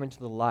as we come into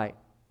the light,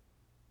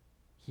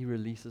 He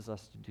releases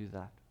us to do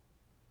that.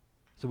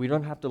 So we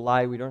don't have to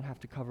lie, we don't have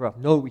to cover up.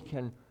 No, we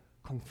can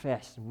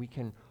confess, and we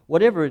can,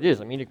 whatever it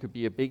is. I mean, it could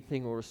be a big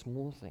thing or a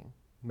small thing.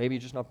 Maybe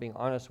just not being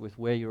honest with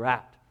where you're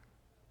at,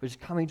 but just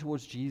coming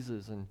towards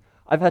Jesus. And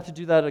I've had to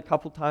do that a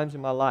couple times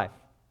in my life,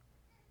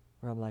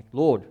 where I'm like,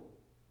 Lord,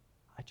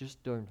 I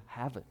just don't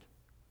have it.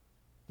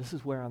 This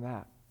is where I'm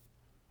at.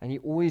 And He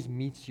always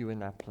meets you in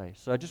that place.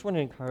 So I just want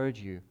to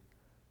encourage you,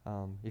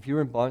 if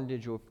you're in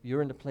bondage, or if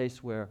you're in a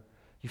place where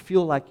you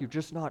feel like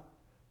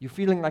you're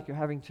feeling like you're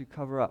having to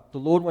cover up, the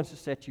Lord wants to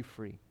set you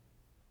free.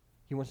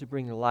 He wants to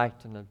bring the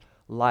light and the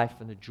life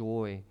and the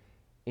joy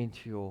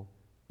into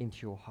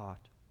your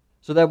heart,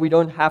 so that we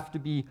don't have to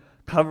be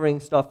covering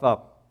stuff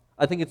up.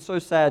 I think it's so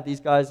sad. These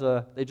guys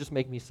they just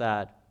make me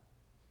sad.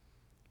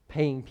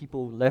 Paying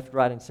people left,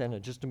 right, and center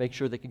just to make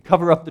sure they can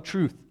cover up the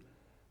truth.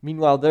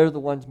 Meanwhile, they're the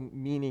ones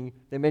meaning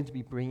they're meant to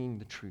be bringing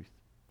the truth.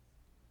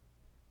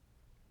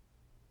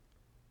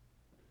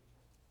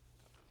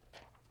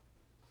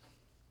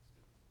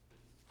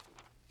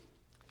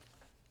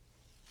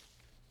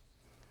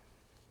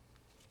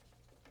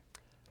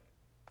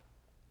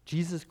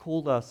 Jesus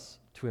called us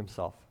to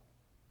Himself.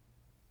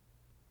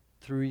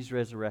 Through His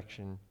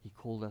resurrection, He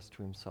called us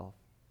to Himself.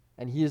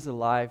 And He is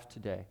alive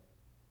today.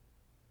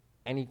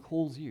 And He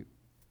calls you.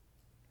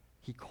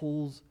 He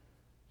calls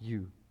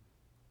you.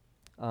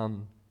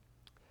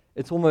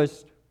 It's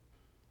almost,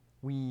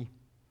 we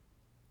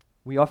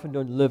often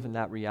don't live in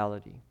that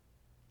reality.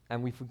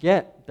 And we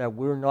forget that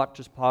we're not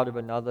just part of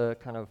another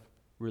kind of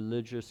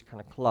religious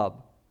kind of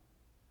club.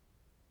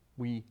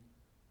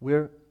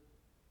 We're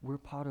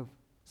part of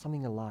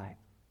something alive,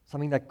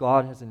 something that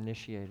God has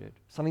initiated,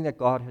 something that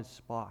God has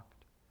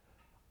sparked.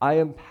 I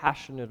am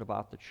passionate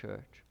about the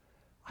church.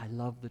 I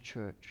love the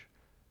church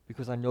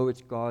because I know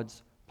it's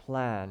God's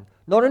plan,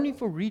 not only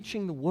for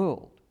reaching the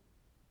world,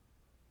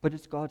 but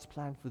it's God's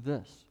plan for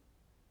this,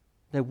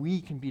 that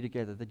we can be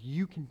together, that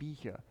you can be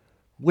here.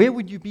 Where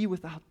would you be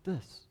without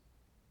this?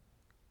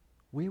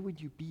 Where would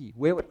you be?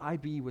 Where would I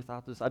be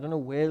without this? I don't know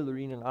where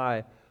Lorene and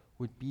I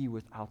would be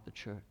without the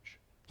church.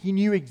 He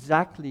knew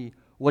exactly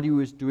what He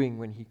was doing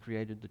when He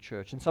created the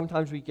church. And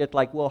sometimes we get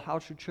like, well, how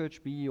should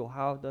church be, or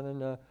how,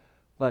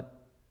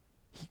 but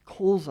He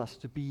calls us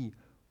to be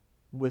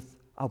with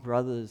our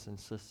brothers and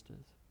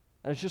sisters.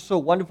 And it's just so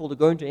wonderful to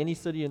go into any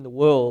city in the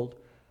world,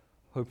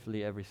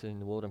 hopefully every city in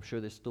the world. I'm sure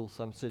there's still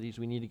some cities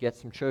we need to get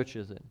some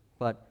churches in,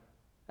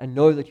 and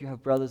know that you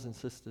have brothers and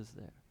sisters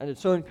there. And it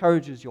so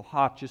encourages your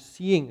heart just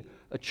seeing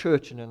a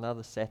church in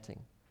another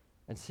setting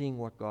and seeing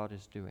what God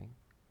is doing.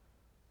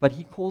 But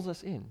He calls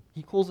us in.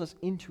 He calls us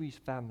into His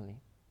family.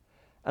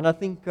 And I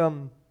think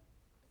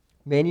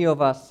many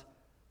of us,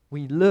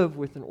 we live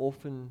with an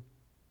orphan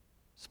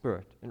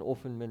spirit, an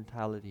orphan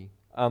mentality.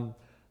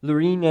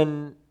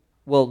 Lorene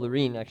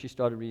actually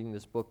started reading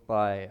this book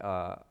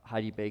by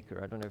Heidi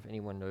Baker. I don't know if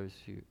anyone knows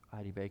who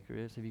Heidi Baker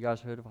is. Have you guys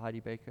heard of Heidi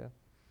Baker?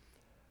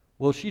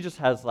 Well, she just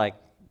has like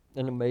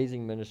an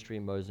amazing ministry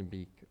in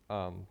Mozambique.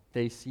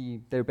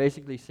 They're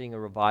basically seeing a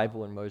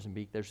revival in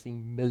Mozambique. They're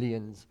seeing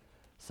millions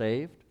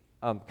saved.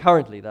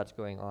 Currently, that's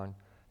going on.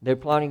 They're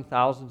planting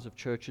thousands of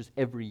churches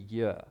every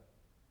year.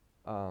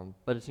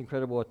 But it's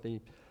incredible what they're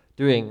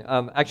doing.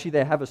 Actually,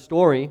 they have a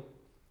story.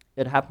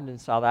 It happened in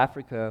South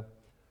Africa.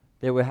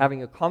 They were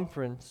having a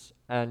conference,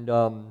 and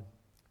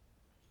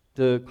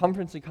the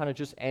conference had kind of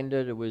just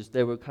ended.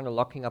 They were kind of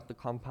locking up the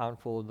compound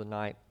for the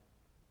night.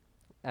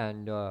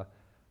 And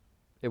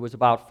it was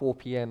about 4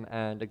 p.m.,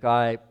 and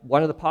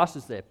one of the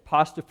pastors there,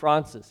 Pastor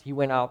Francis, he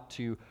went out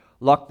to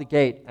lock the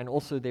gate, and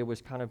also there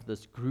was kind of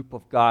this group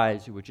of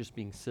guys who were just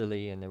being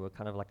silly, and they were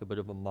kind of like a bit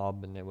of a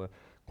mob, and they were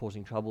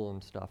causing trouble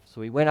and stuff.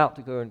 So he went out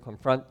to go and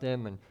confront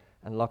them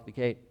and lock the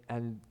gate,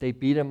 and they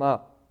beat him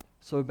up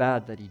so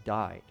bad that he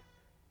died.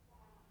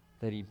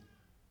 That he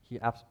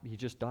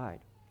just died.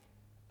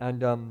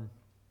 And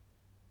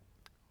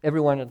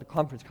everyone at the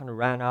conference kind of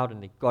ran out,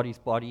 and they got his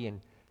body,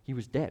 and he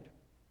was dead.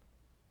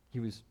 He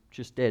was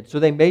just dead. So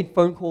they made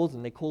phone calls,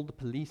 and they called the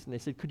police, and they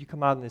said, could you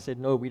come out? And they said,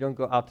 no, we don't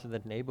go out to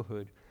that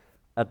neighborhood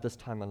at this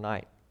time of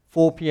night.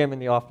 4 p.m. in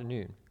the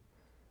afternoon.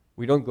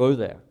 We don't go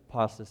there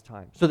past this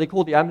time. So they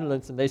called the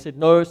ambulance and they said,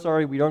 no,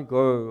 sorry, we don't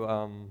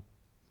go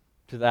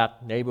to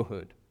that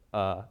neighborhood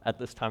at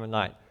this time of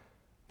night.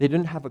 They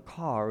didn't have a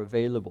car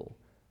available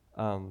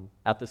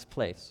at this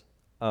place.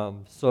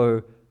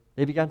 So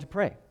they began to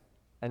pray.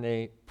 And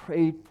they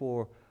prayed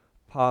for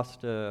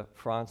Pastor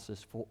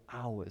Francis for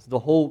hours. The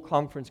whole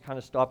conference kind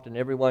of stopped, and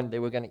everyone, they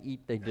were going to eat,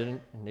 they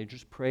didn't, and they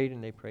just prayed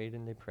and they prayed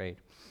and they prayed.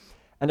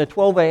 And at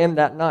 12 a.m.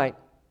 that night,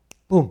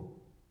 boom,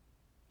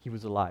 he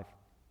was alive.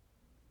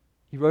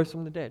 He rose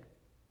from the dead.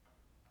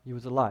 He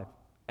was alive.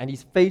 And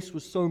his face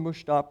was so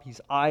mushed up,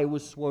 his eye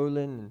was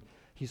swollen, and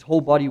his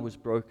whole body was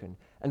broken.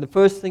 And the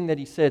first thing that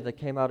he said that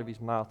came out of his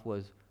mouth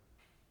was,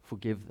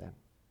 forgive them.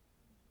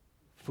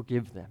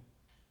 Forgive them.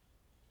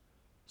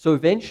 So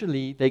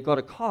eventually, they got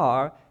a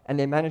car, and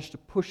they managed to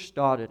push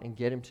start it and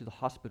get him to the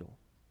hospital.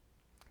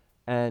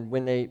 And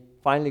when they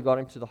finally got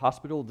him to the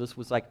hospital, this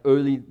was like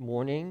early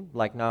morning,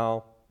 like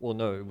now, well,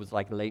 no, it was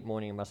like late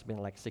morning. It must have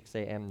been like 6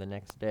 a.m. the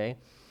next day.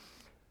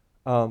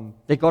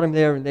 They got him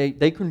there, and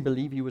they couldn't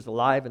believe he was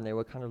alive, and they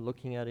were kind of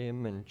looking at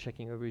him and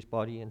checking over his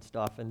body and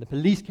stuff. And the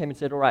police came and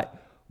said, all right,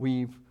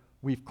 we've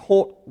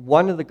caught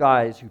one of the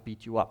guys who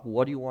beat you up.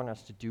 What do you want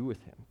us to do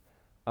with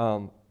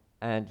him?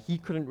 And he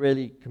couldn't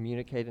really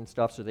communicate and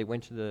stuff, so they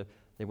went to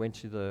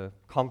the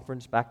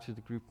conference, back to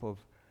the group of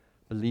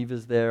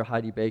believers there,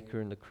 Heidi Baker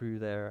and the crew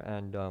there,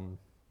 and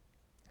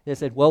they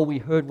said, well, we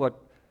heard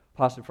what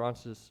Pastor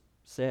Francis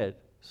said,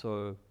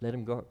 so let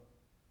him go.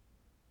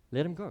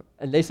 Let him go.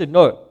 And they said,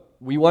 no,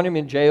 we want him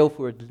in jail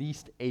for at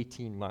least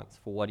 18 months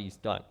for what he's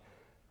done.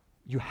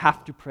 You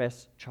have to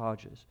press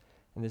charges.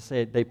 And they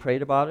said, they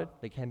prayed about it,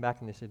 they came back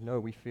and they said, no,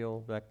 we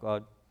feel that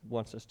God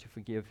wants us to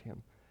forgive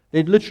him.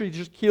 They'd literally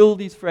just killed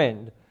his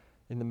friend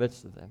in the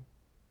midst of them.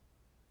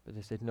 But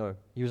they said, no,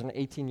 he was an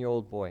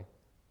 18-year-old boy.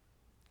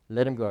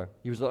 Let him go.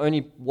 He was the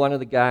only one of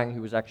the gang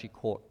who was actually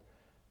caught.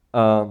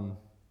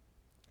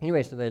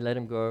 Anyway, so they let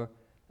him go.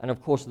 And of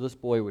course, this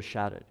boy was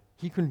shattered.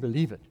 He couldn't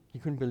believe it. He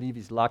couldn't believe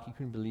his luck. He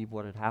couldn't believe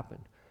what had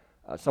happened.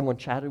 Someone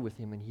chatted with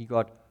him, and he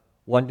got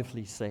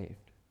wonderfully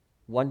saved.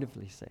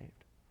 Wonderfully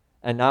saved.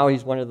 And now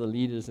he's one of the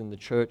leaders in the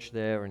church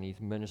there, and he's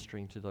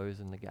ministering to those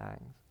in the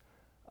gangs.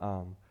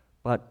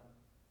 But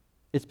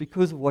it's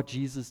because of what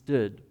Jesus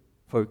did,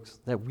 folks,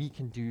 that we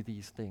can do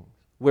these things.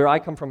 Where I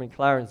come from in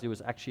Clarence, there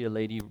was actually a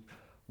lady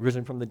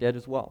risen from the dead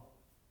as well.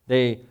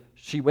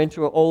 She went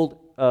to an old,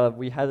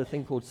 we had a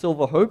thing called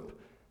Silver Hope.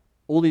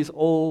 All these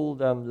old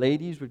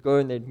ladies would go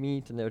and they'd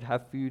meet and they would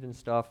have food and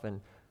stuff.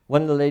 And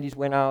one of the ladies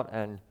went out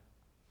and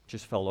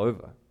just fell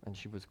over and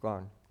she was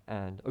gone.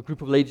 And a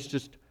group of ladies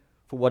just,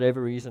 for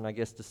whatever reason, I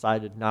guess,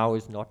 decided now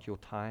is not your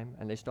time.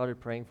 And they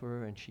started praying for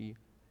her and she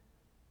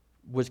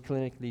was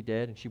clinically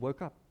dead and she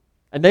woke up.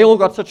 And they all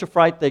got such a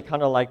fright, they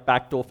kind of like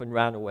backed off and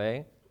ran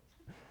away.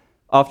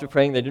 After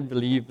praying, they didn't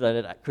believe that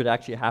it could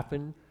actually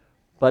happen,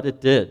 but it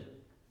did.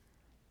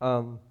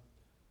 But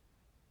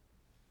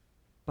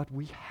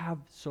we have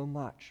so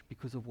much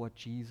because of what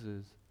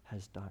Jesus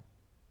has done,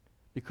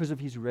 because of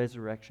his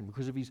resurrection,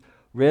 because of his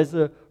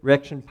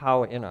resurrection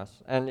power in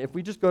us. And if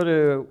we just go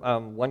to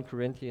 1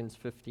 Corinthians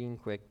 15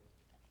 quick,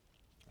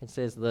 it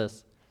says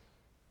this.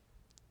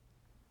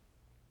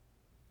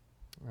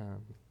 Let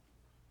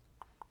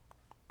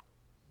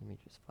me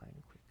just find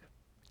a quick.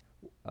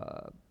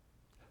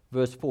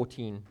 Verse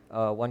 14,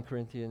 1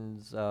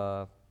 Corinthians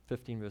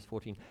 15, verse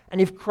 14.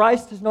 And if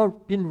Christ has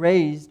not been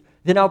raised,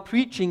 then our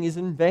preaching is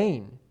in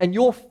vain, and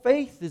your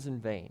faith is in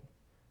vain.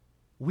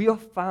 We are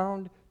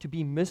found to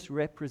be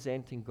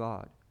misrepresenting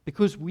God,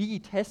 because we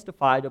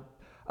testified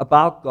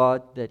about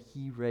God that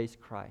he raised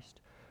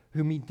Christ,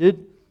 whom he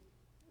did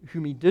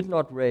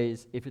not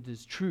raise, if it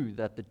is true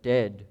that the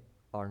dead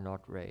are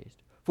not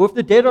raised. For if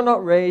the dead are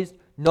not raised,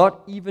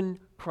 not even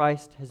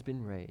Christ has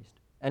been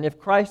raised. And if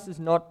Christ has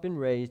not been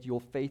raised,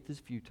 your faith is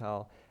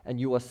futile, and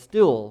you are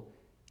still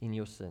in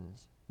your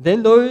sins.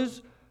 Then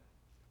those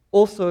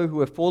also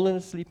who have fallen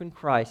asleep in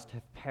Christ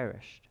have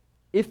perished.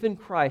 If in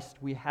Christ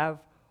we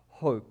have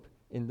hope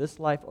in this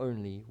life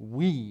only,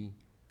 we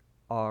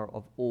are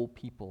of all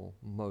people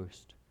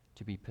most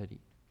to be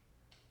pitied.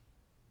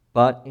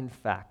 But in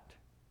fact,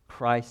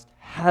 Christ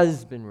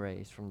has been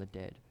raised from the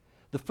dead,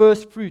 the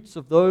first fruits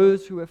of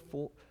those who have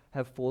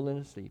fallen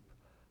asleep.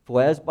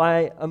 For as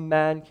by a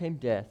man came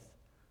death,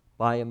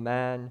 by a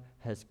man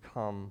has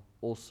come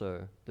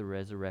also the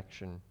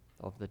resurrection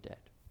of the dead.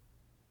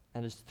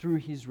 And it's through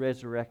his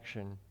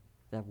resurrection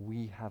that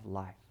we have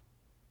life,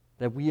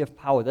 that we have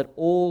power, that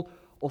all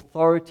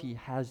authority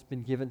has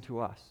been given to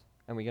us.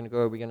 And we're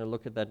going to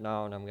look at that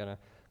now, and I'm going to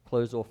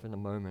close off in a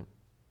moment.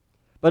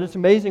 But it's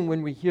amazing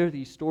when we hear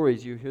these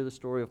stories. You hear the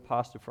story of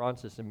Pastor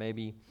Francis, and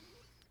maybe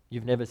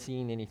you've never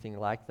seen anything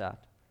like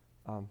that.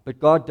 But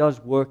God does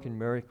work in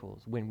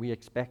miracles when we're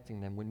expecting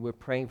them, when we're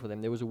praying for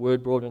them. There was a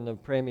word brought in the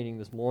prayer meeting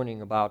this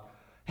morning about,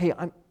 hey,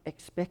 I'm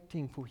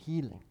expecting for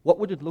healing. What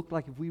would it look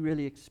like if we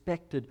really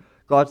expected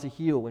God to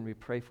heal when we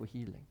pray for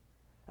healing?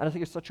 And I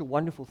think it's such a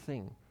wonderful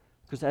thing,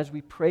 because as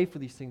we pray for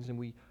these things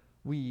and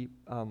we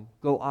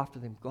go after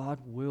them, God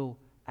will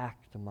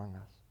act among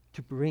us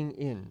to bring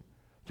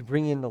to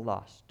bring in the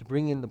lost, to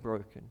bring in the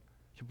broken,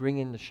 to bring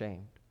in the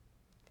shamed.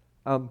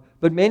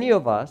 But many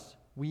of us,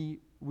 we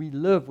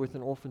live with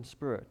an orphan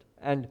spirit.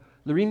 And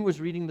Lorene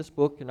was reading this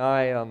book,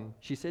 and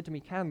she said to me,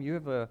 Cam, you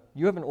have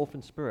an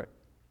orphan spirit.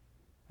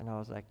 And I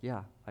was like,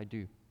 yeah, I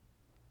do.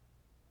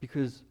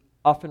 Because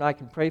often I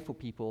can pray for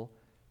people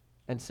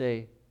and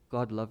say,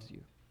 God loves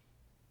you.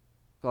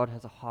 God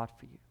has a heart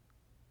for you.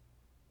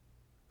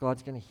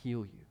 God's going to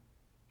heal you.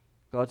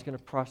 God's going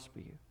to prosper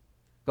you.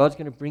 God's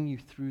going to bring you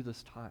through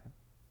this time.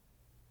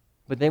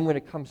 But then when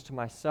it comes to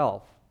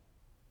myself,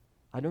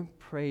 I don't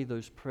pray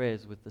those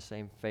prayers with the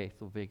same faith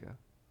or vigor.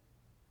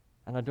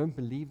 And I don't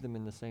believe them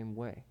in the same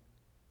way.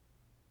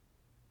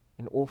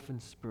 An orphan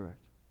spirit,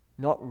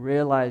 not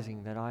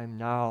realizing that I am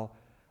now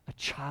a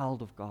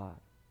child of God,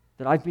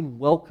 that I've been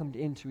welcomed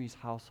into His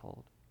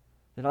household,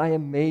 that I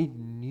am made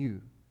new.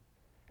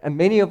 And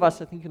many of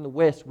us, I think in the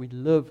West, we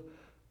live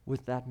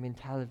with that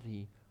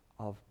mentality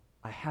of,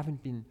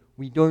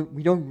 we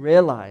don't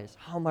realize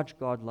how much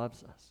God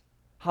loves us,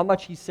 how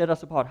much He set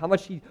us apart,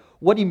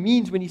 what He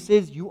means when He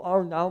says, you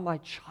are now my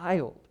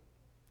child.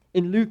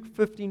 In Luke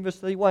 15, verse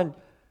 31,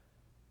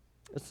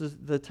 this is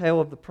the tale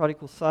of the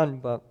prodigal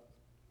son,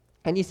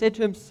 and He said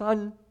to him,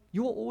 Son,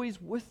 you are always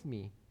with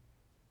me,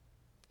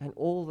 and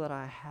all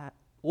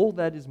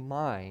that is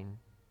mine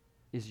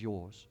is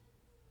yours.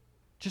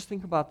 Just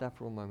think about that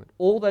for a moment.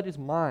 All that is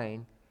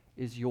mine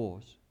is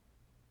yours.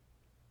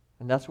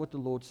 And that's what the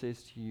Lord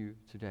says to you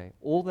today.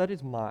 All that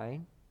is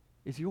mine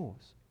is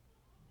yours.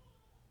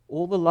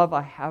 All the love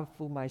I have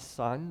for my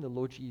Son, the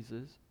Lord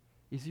Jesus,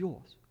 is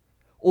yours.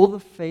 All the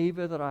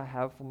favor that I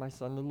have for my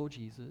Son, the Lord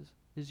Jesus,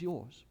 is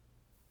yours.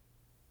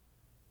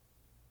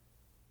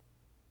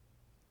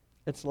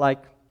 It's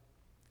like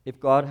if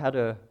God had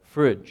a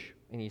fridge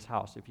in His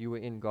house, if you were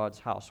in God's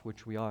house,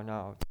 which we are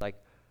now, it's like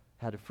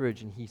had a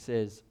fridge, and He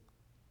says,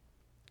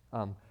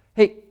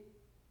 hey,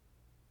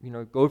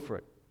 go for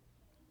it.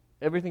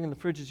 Everything in the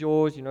fridge is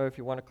yours, if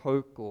you want a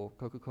Coke or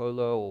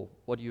Coca-Cola or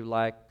what do you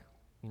like,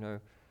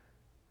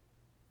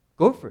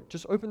 go for it.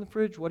 Just open the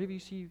fridge, whatever you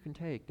see you can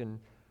take. And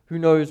who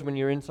knows, when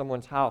you're in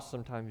someone's house,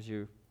 sometimes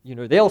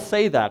they'll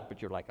say that, but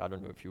you're like, I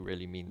don't know if you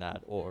really mean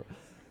that, or,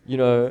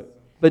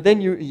 but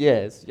then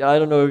I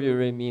don't know if you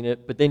really mean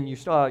it, but then you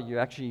start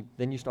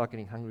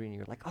getting hungry and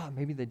you're like, oh,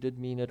 maybe they did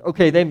mean it.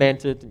 Okay, they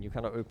meant it, and you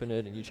kind of open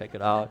it and you check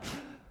it out.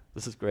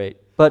 This is great.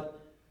 But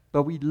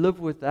we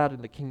live with that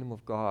in the kingdom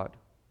of God.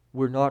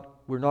 We're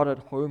not at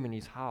home in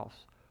His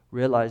house,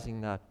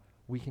 realizing that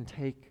we can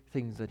take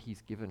things that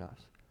He's given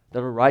us,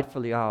 that are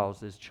rightfully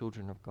ours as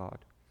children of God.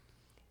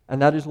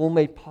 And that is all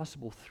made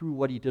possible through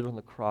what He did on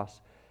the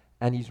cross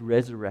and His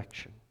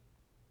resurrection.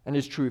 And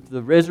it's true, if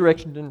the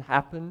resurrection didn't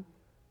happen,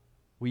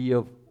 we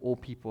of all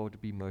people are to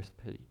be most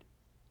pitied.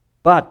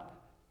 But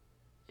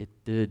it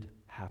did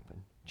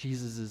happen.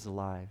 Jesus is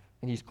alive,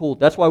 and He's called.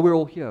 That's why we're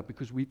all here,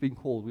 because we've been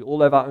called. We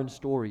all have our own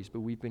stories,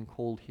 but we've been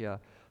called here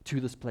to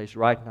this place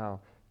right now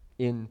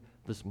in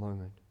this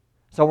moment.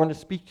 So I want to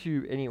speak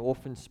to any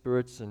orphan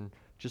spirits and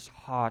just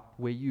heart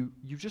where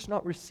you're just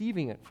not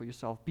receiving it for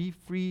yourself. Be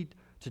freed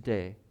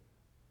today.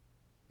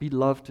 Be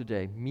loved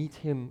today. Meet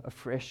Him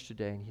afresh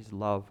today in His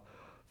love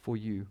for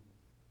you.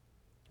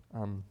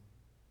 I'm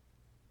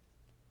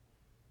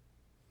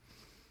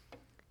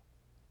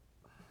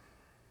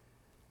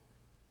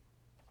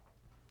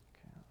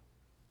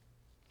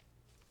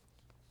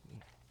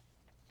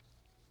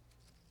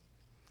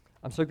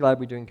so glad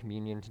we're doing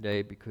communion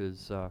today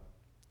because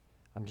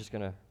I'm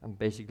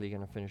basically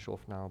going to finish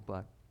off now,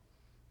 but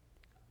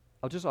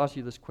I'll just ask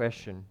you this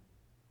question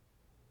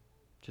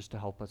just to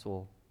help us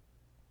all.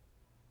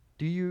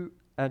 Do you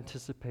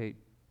anticipate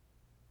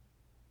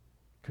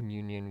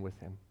communion with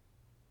Him?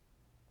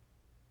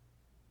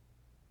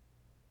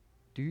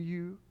 Do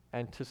you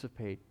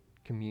anticipate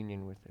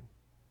communion with Him?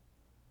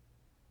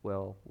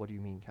 Well, what do you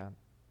mean, Cam?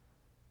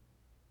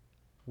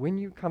 When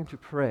you come to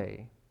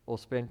pray or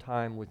spend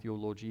time with your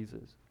Lord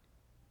Jesus,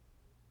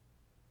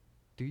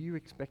 do you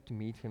expect to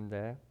meet Him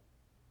there?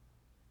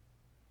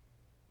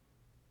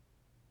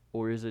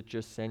 Or is it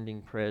just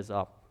sending prayers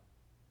up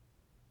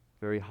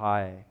very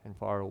high and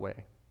far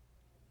away?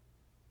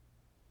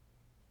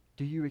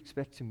 Do you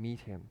expect to meet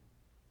Him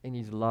in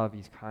His love,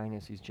 His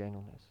kindness, His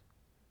gentleness?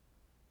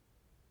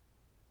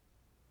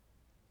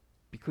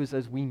 Because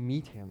as we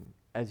meet Him,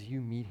 as you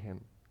meet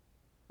Him,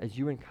 as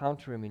you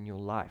encounter Him in your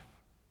life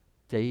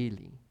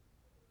daily,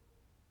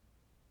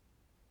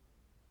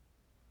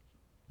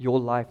 your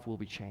life will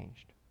be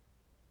changed.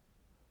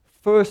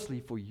 Firstly,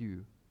 for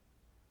you,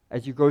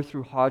 as you go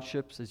through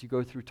hardships, as you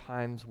go through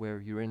times where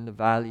you're in the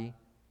valley,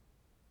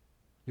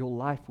 your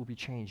life will be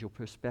changed, your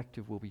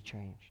perspective will be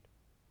changed.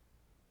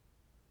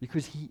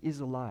 Because He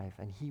is alive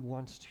and He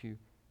wants to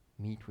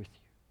meet with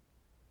you.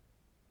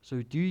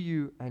 So do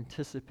you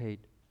anticipate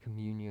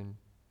communion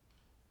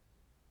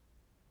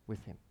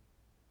with Him?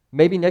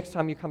 Maybe next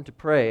time you come to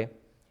pray,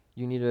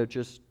 you need to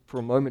just, for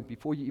a moment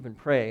before you even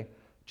pray,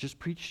 just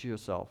preach to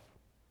yourself.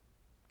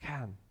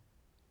 Cam,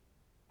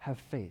 have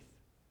faith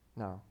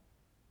now.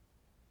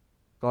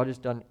 God has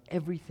done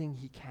everything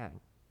He can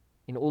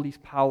in all His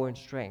power and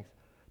strength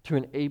to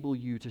enable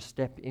you to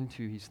step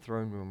into His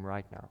throne room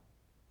right now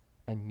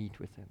and meet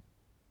with Him.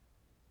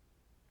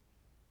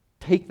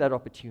 Take that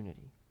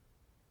opportunity.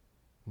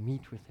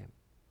 Meet with Him.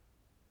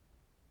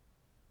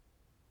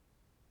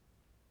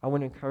 I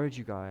want to encourage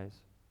you guys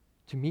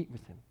to meet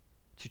with Him,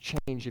 to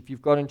change. If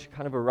you've got into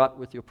kind of a rut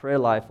with your prayer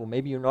life, or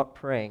maybe you're not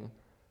praying,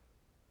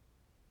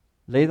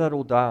 lay that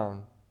all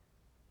down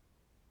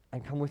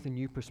and come with a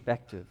new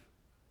perspective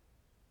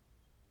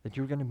that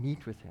you're going to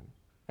meet with Him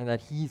and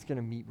that He's going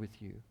to meet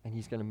with you and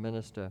He's going to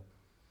minister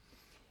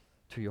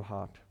to your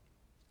heart.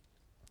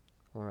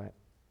 All right,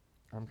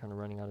 I'm kind of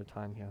running out of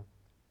time here.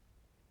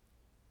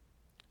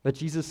 But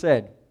Jesus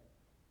said,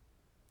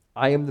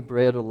 I am the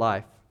bread of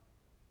life.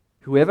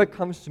 Whoever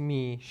comes to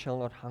me shall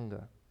not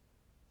hunger,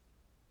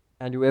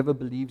 and whoever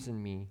believes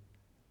in me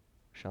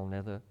shall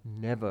never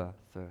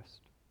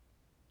thirst.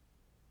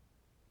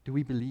 Do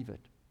we believe it?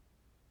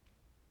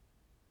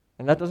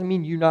 And that doesn't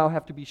mean you now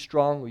have to be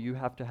strong or you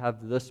have to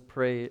have this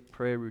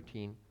prayer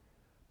routine.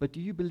 But do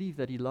you believe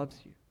that He loves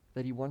you,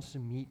 that He wants to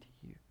meet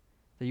you,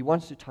 that He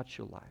wants to touch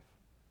your life,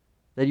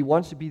 that He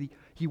wants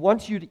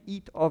you to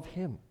eat of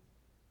Him.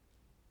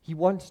 He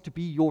wants to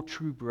be your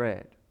true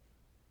bread.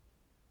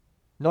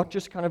 Not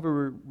just kind of a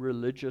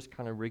religious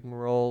kind of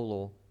rigmarole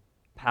or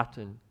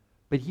pattern,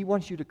 but He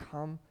wants you to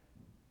come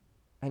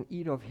and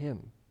eat of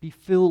Him, be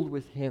filled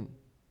with Him,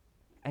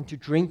 and to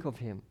drink of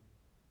Him,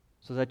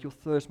 so that your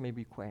thirst may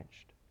be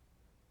quenched.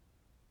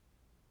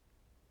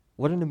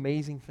 What an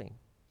amazing thing.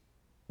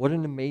 What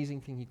an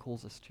amazing thing He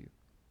calls us to.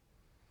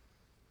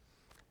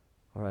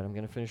 All right, I'm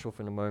going to finish off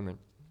in a moment.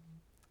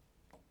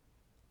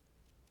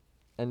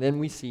 And then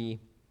we see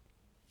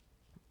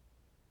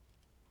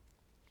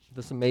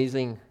this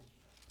amazing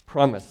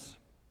promise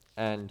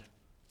and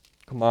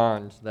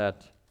command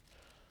that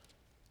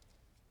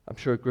I'm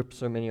sure grips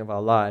so many of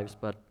our lives,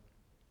 but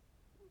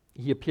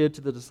He appeared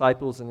to the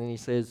disciples and then He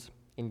says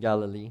in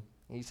Galilee,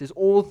 He says,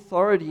 all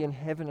authority in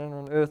heaven and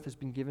on earth has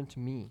been given to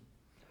me.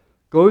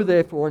 Go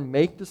therefore and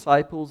make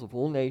disciples of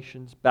all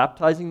nations,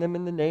 baptizing them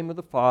in the name of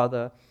the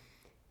Father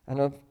and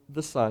of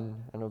the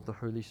Son and of the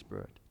Holy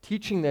Spirit,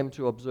 teaching them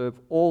to observe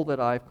all that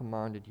I have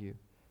commanded you.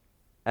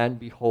 And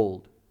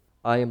behold,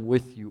 I am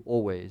with you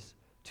always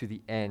to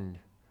the end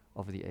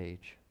of the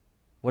age.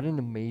 What an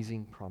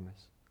amazing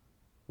promise.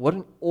 What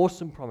an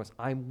awesome promise.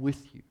 I'm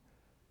with you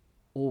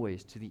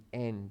always to the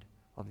end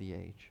of the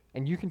age.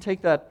 And you can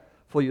take that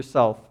for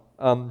yourself.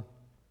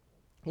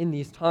 In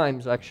these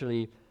times,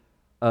 actually,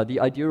 the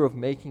idea of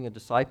making a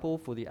disciple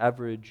for the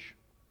average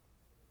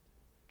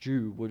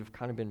Jew would have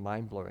kind of been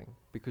mind-blowing,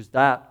 because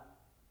that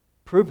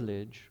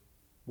privilege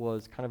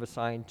was kind of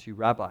assigned to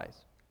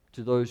rabbis,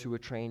 to those who were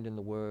trained in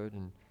the Word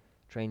and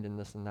trained in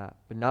this and that.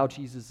 But now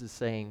Jesus is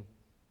saying,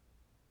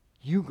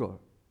 you go.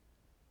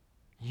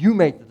 You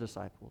make the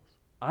disciples.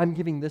 I'm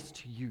giving this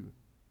to you.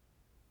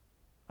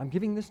 I'm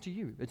giving this to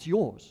you. It's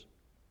yours.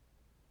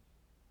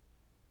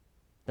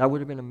 That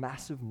would have been a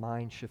massive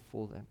mind shift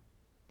for them.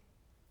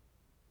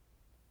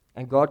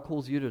 And God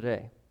calls you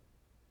today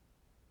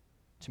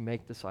to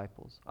make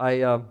disciples.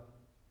 I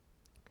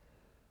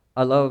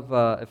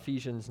love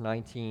Ephesians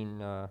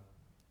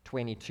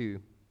 19:22.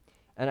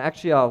 And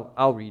actually,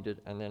 I'll read it,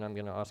 and then I'm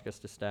going to ask us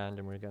to stand,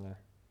 and we're going to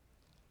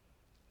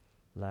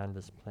land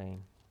this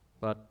plane.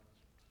 But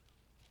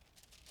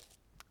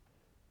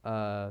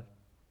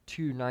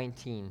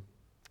 2:19,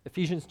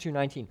 Ephesians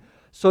 2:19.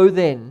 So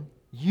then,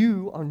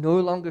 you are no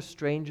longer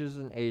strangers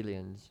and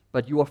aliens,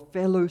 but you are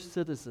fellow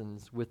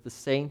citizens with the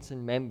saints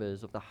and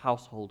members of the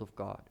household of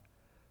God,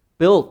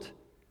 built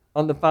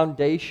on the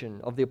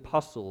foundation of the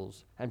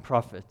apostles and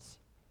prophets,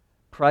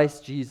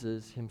 Christ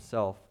Jesus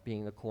Himself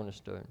being the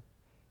cornerstone,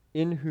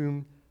 in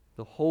whom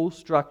the whole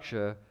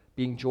structure,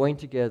 being joined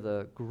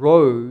together,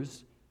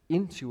 grows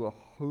into a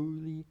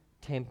holy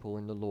temple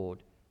in the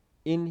Lord.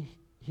 In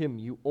Him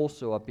you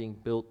also are being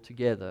built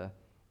together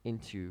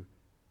into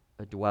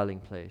a dwelling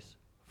place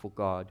for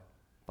God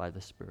by the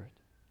Spirit.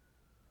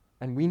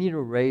 And we need to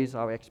raise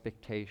our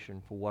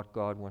expectation for what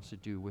God wants to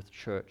do with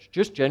church.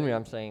 Just generally,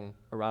 I'm saying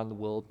around the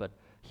world, but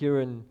here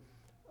in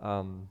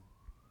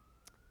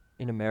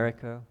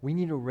America, we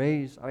need to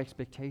raise our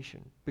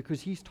expectation,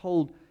 because He's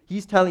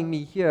telling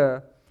me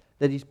here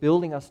that He's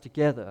building us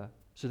together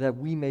so that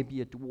we may be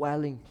a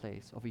dwelling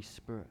place of His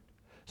Spirit.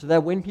 So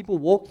that when people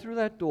walk through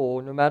that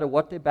door, no matter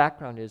what their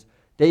background is,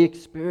 they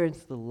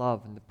experience the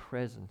love and the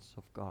presence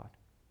of God.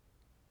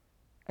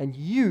 And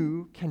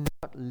you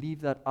cannot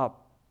leave that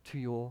up to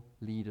your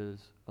leaders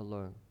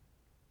alone.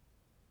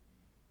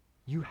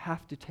 You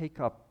have to take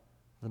up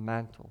the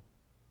mantle.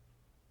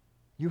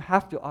 You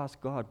have to ask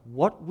God,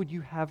 what would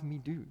you have me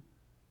do?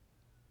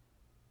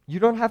 You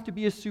don't have to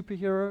be a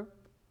superhero.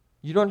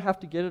 You don't have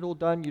to get it all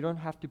done. You don't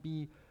have to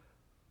be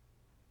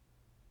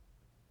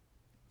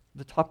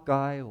the top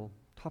guy or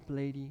top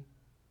lady.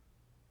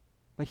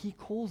 But He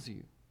calls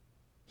you.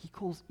 He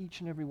calls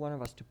each and every one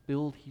of us to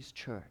build His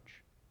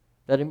church,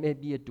 that it may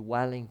be a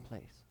dwelling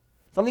place.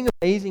 Something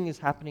amazing is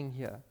happening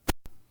here.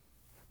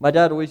 My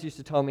dad always used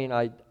to tell me,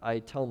 and I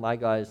tell my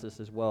guys this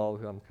as well,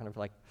 who I'm kind of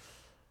like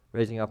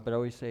raising up, but I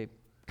always say,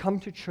 come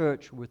to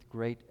church with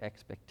great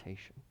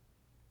expectation.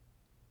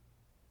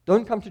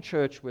 Don't come to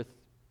church with,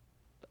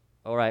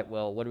 all right,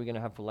 well, what are we going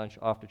to have for lunch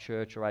after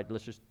church? All right,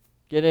 let's just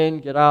get in,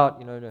 get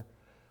out,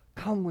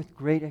 come with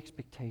great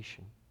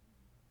expectation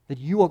that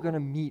you are going to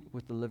meet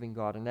with the living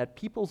God and that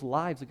people's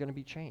lives are going to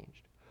be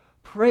changed.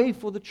 Pray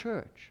for the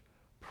church.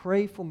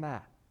 Pray for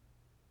Matt.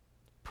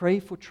 Pray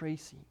for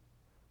Tracy.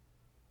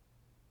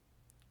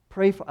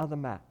 Pray for other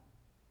Matt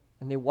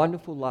and their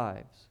wonderful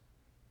lives,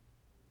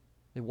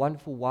 their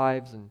wonderful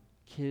wives and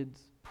kids.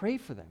 Pray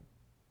for them.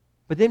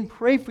 But then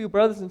pray for your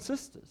brothers and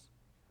sisters.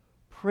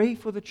 Pray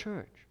for the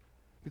church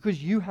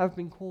because you have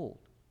been called.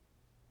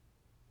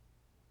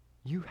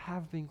 You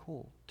have been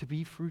called to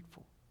be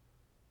fruitful.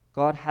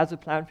 God has a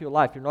plan for your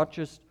life. You're not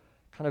just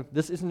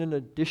this isn't an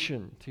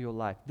addition to your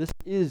life. This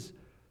is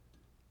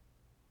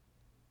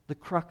the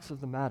crux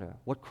of the matter,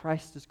 what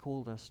Christ has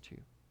called us to.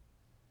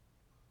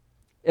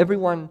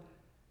 Everyone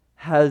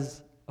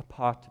has a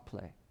part to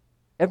play.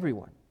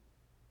 Everyone.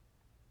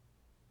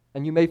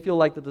 And you may feel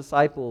like the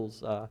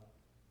disciples,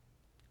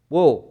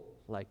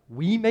 like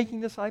we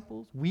making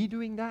disciples? We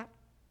doing that?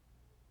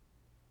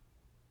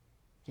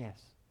 Yes.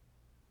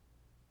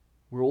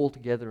 We're all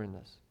together in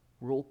this.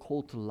 We're all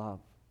called to love.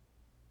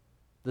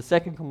 The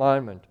second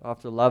commandment,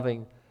 after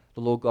loving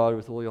the Lord God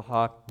with all your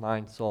heart,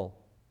 mind, soul.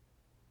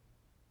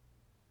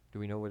 Do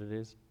we know what it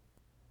is?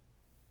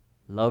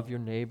 Love your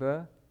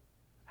neighbor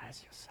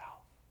as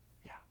yourself.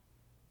 Yeah.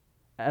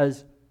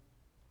 As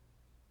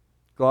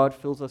God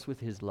fills us with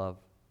His love,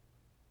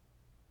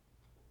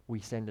 we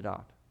send it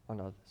out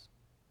on others.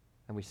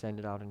 And we send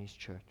it out in His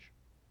church.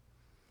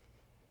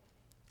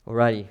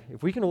 Alrighty,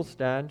 if we can all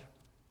stand,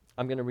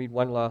 I'm going to read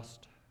one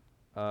last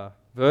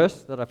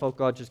verse that I felt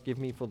God just give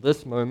me for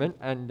this moment.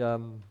 And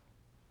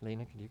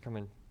Lena, can you come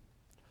and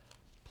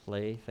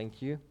play?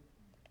 Thank you.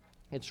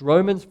 It's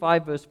Romans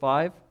 5, verse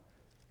 5.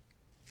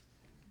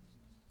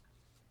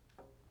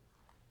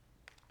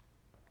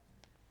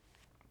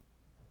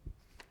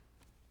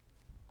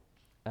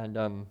 And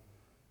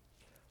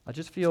I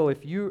just feel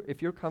if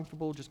you're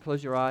comfortable, just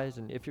close your eyes,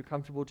 and if you're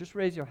comfortable, just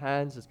raise your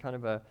hands as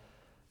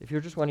if you're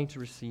just wanting to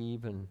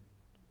receive.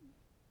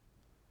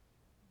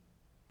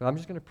 But I'm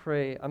just going to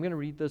pray. I'm going to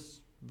read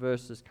this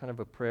verse as kind of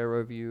a prayer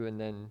over you, and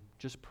then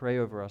just pray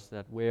over us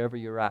that wherever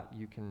you're at,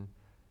 you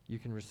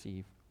can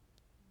receive.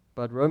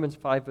 But Romans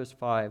 5, verse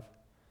 5.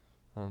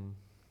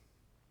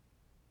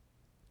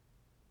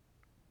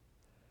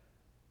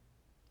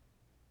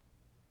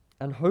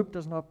 And hope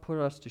does not put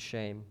us to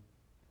shame,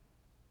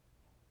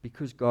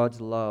 because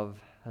God's love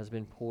has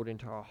been poured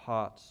into our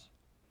hearts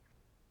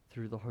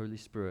through the Holy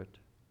Spirit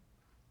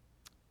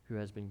who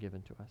has been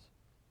given to us.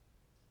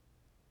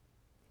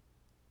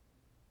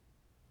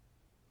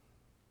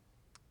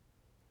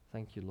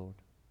 Thank you, Lord.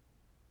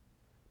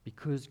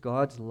 Because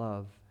God's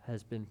love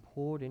has been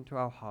poured into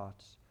our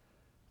hearts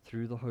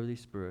through the Holy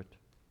Spirit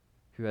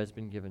who has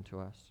been given to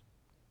us.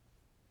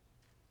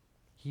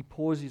 He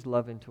pours His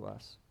love into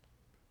us.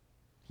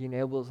 He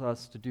enables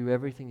us to do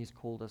everything He's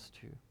called us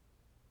to.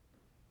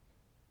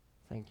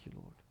 Thank you,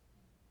 Lord.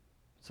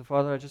 So,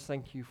 Father, I just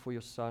thank you for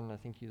your Son. I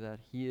thank you that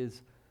He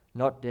is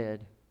not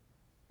dead,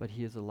 but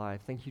He is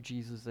alive. Thank you,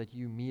 Jesus, that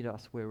you meet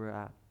us where we're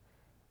at.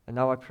 And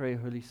now I pray,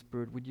 Holy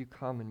Spirit, would you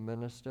come and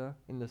minister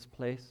in this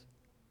place?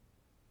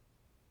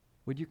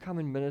 Would you come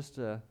and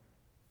minister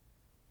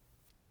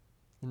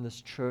in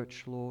this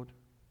church, Lord?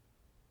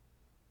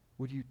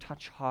 Would you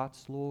touch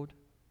hearts, Lord?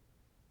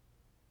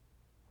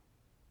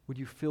 Would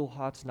you fill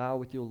hearts now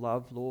with your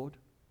love, Lord?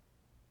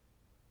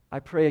 I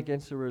pray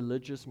against a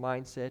religious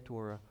mindset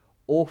or an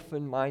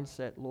orphan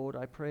mindset, Lord.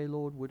 I pray,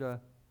 Lord, would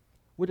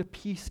a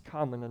peace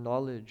come and a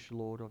knowledge,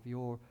 Lord, of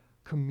your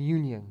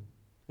communion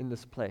in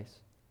this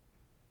place.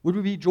 Would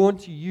we be drawn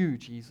to you,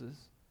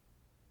 Jesus,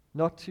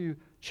 not to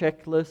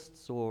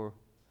checklists or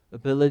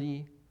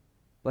ability,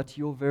 but to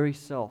your very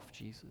self,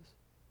 Jesus.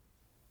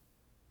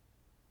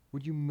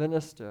 Would you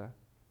minister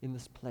in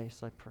this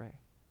place, I pray.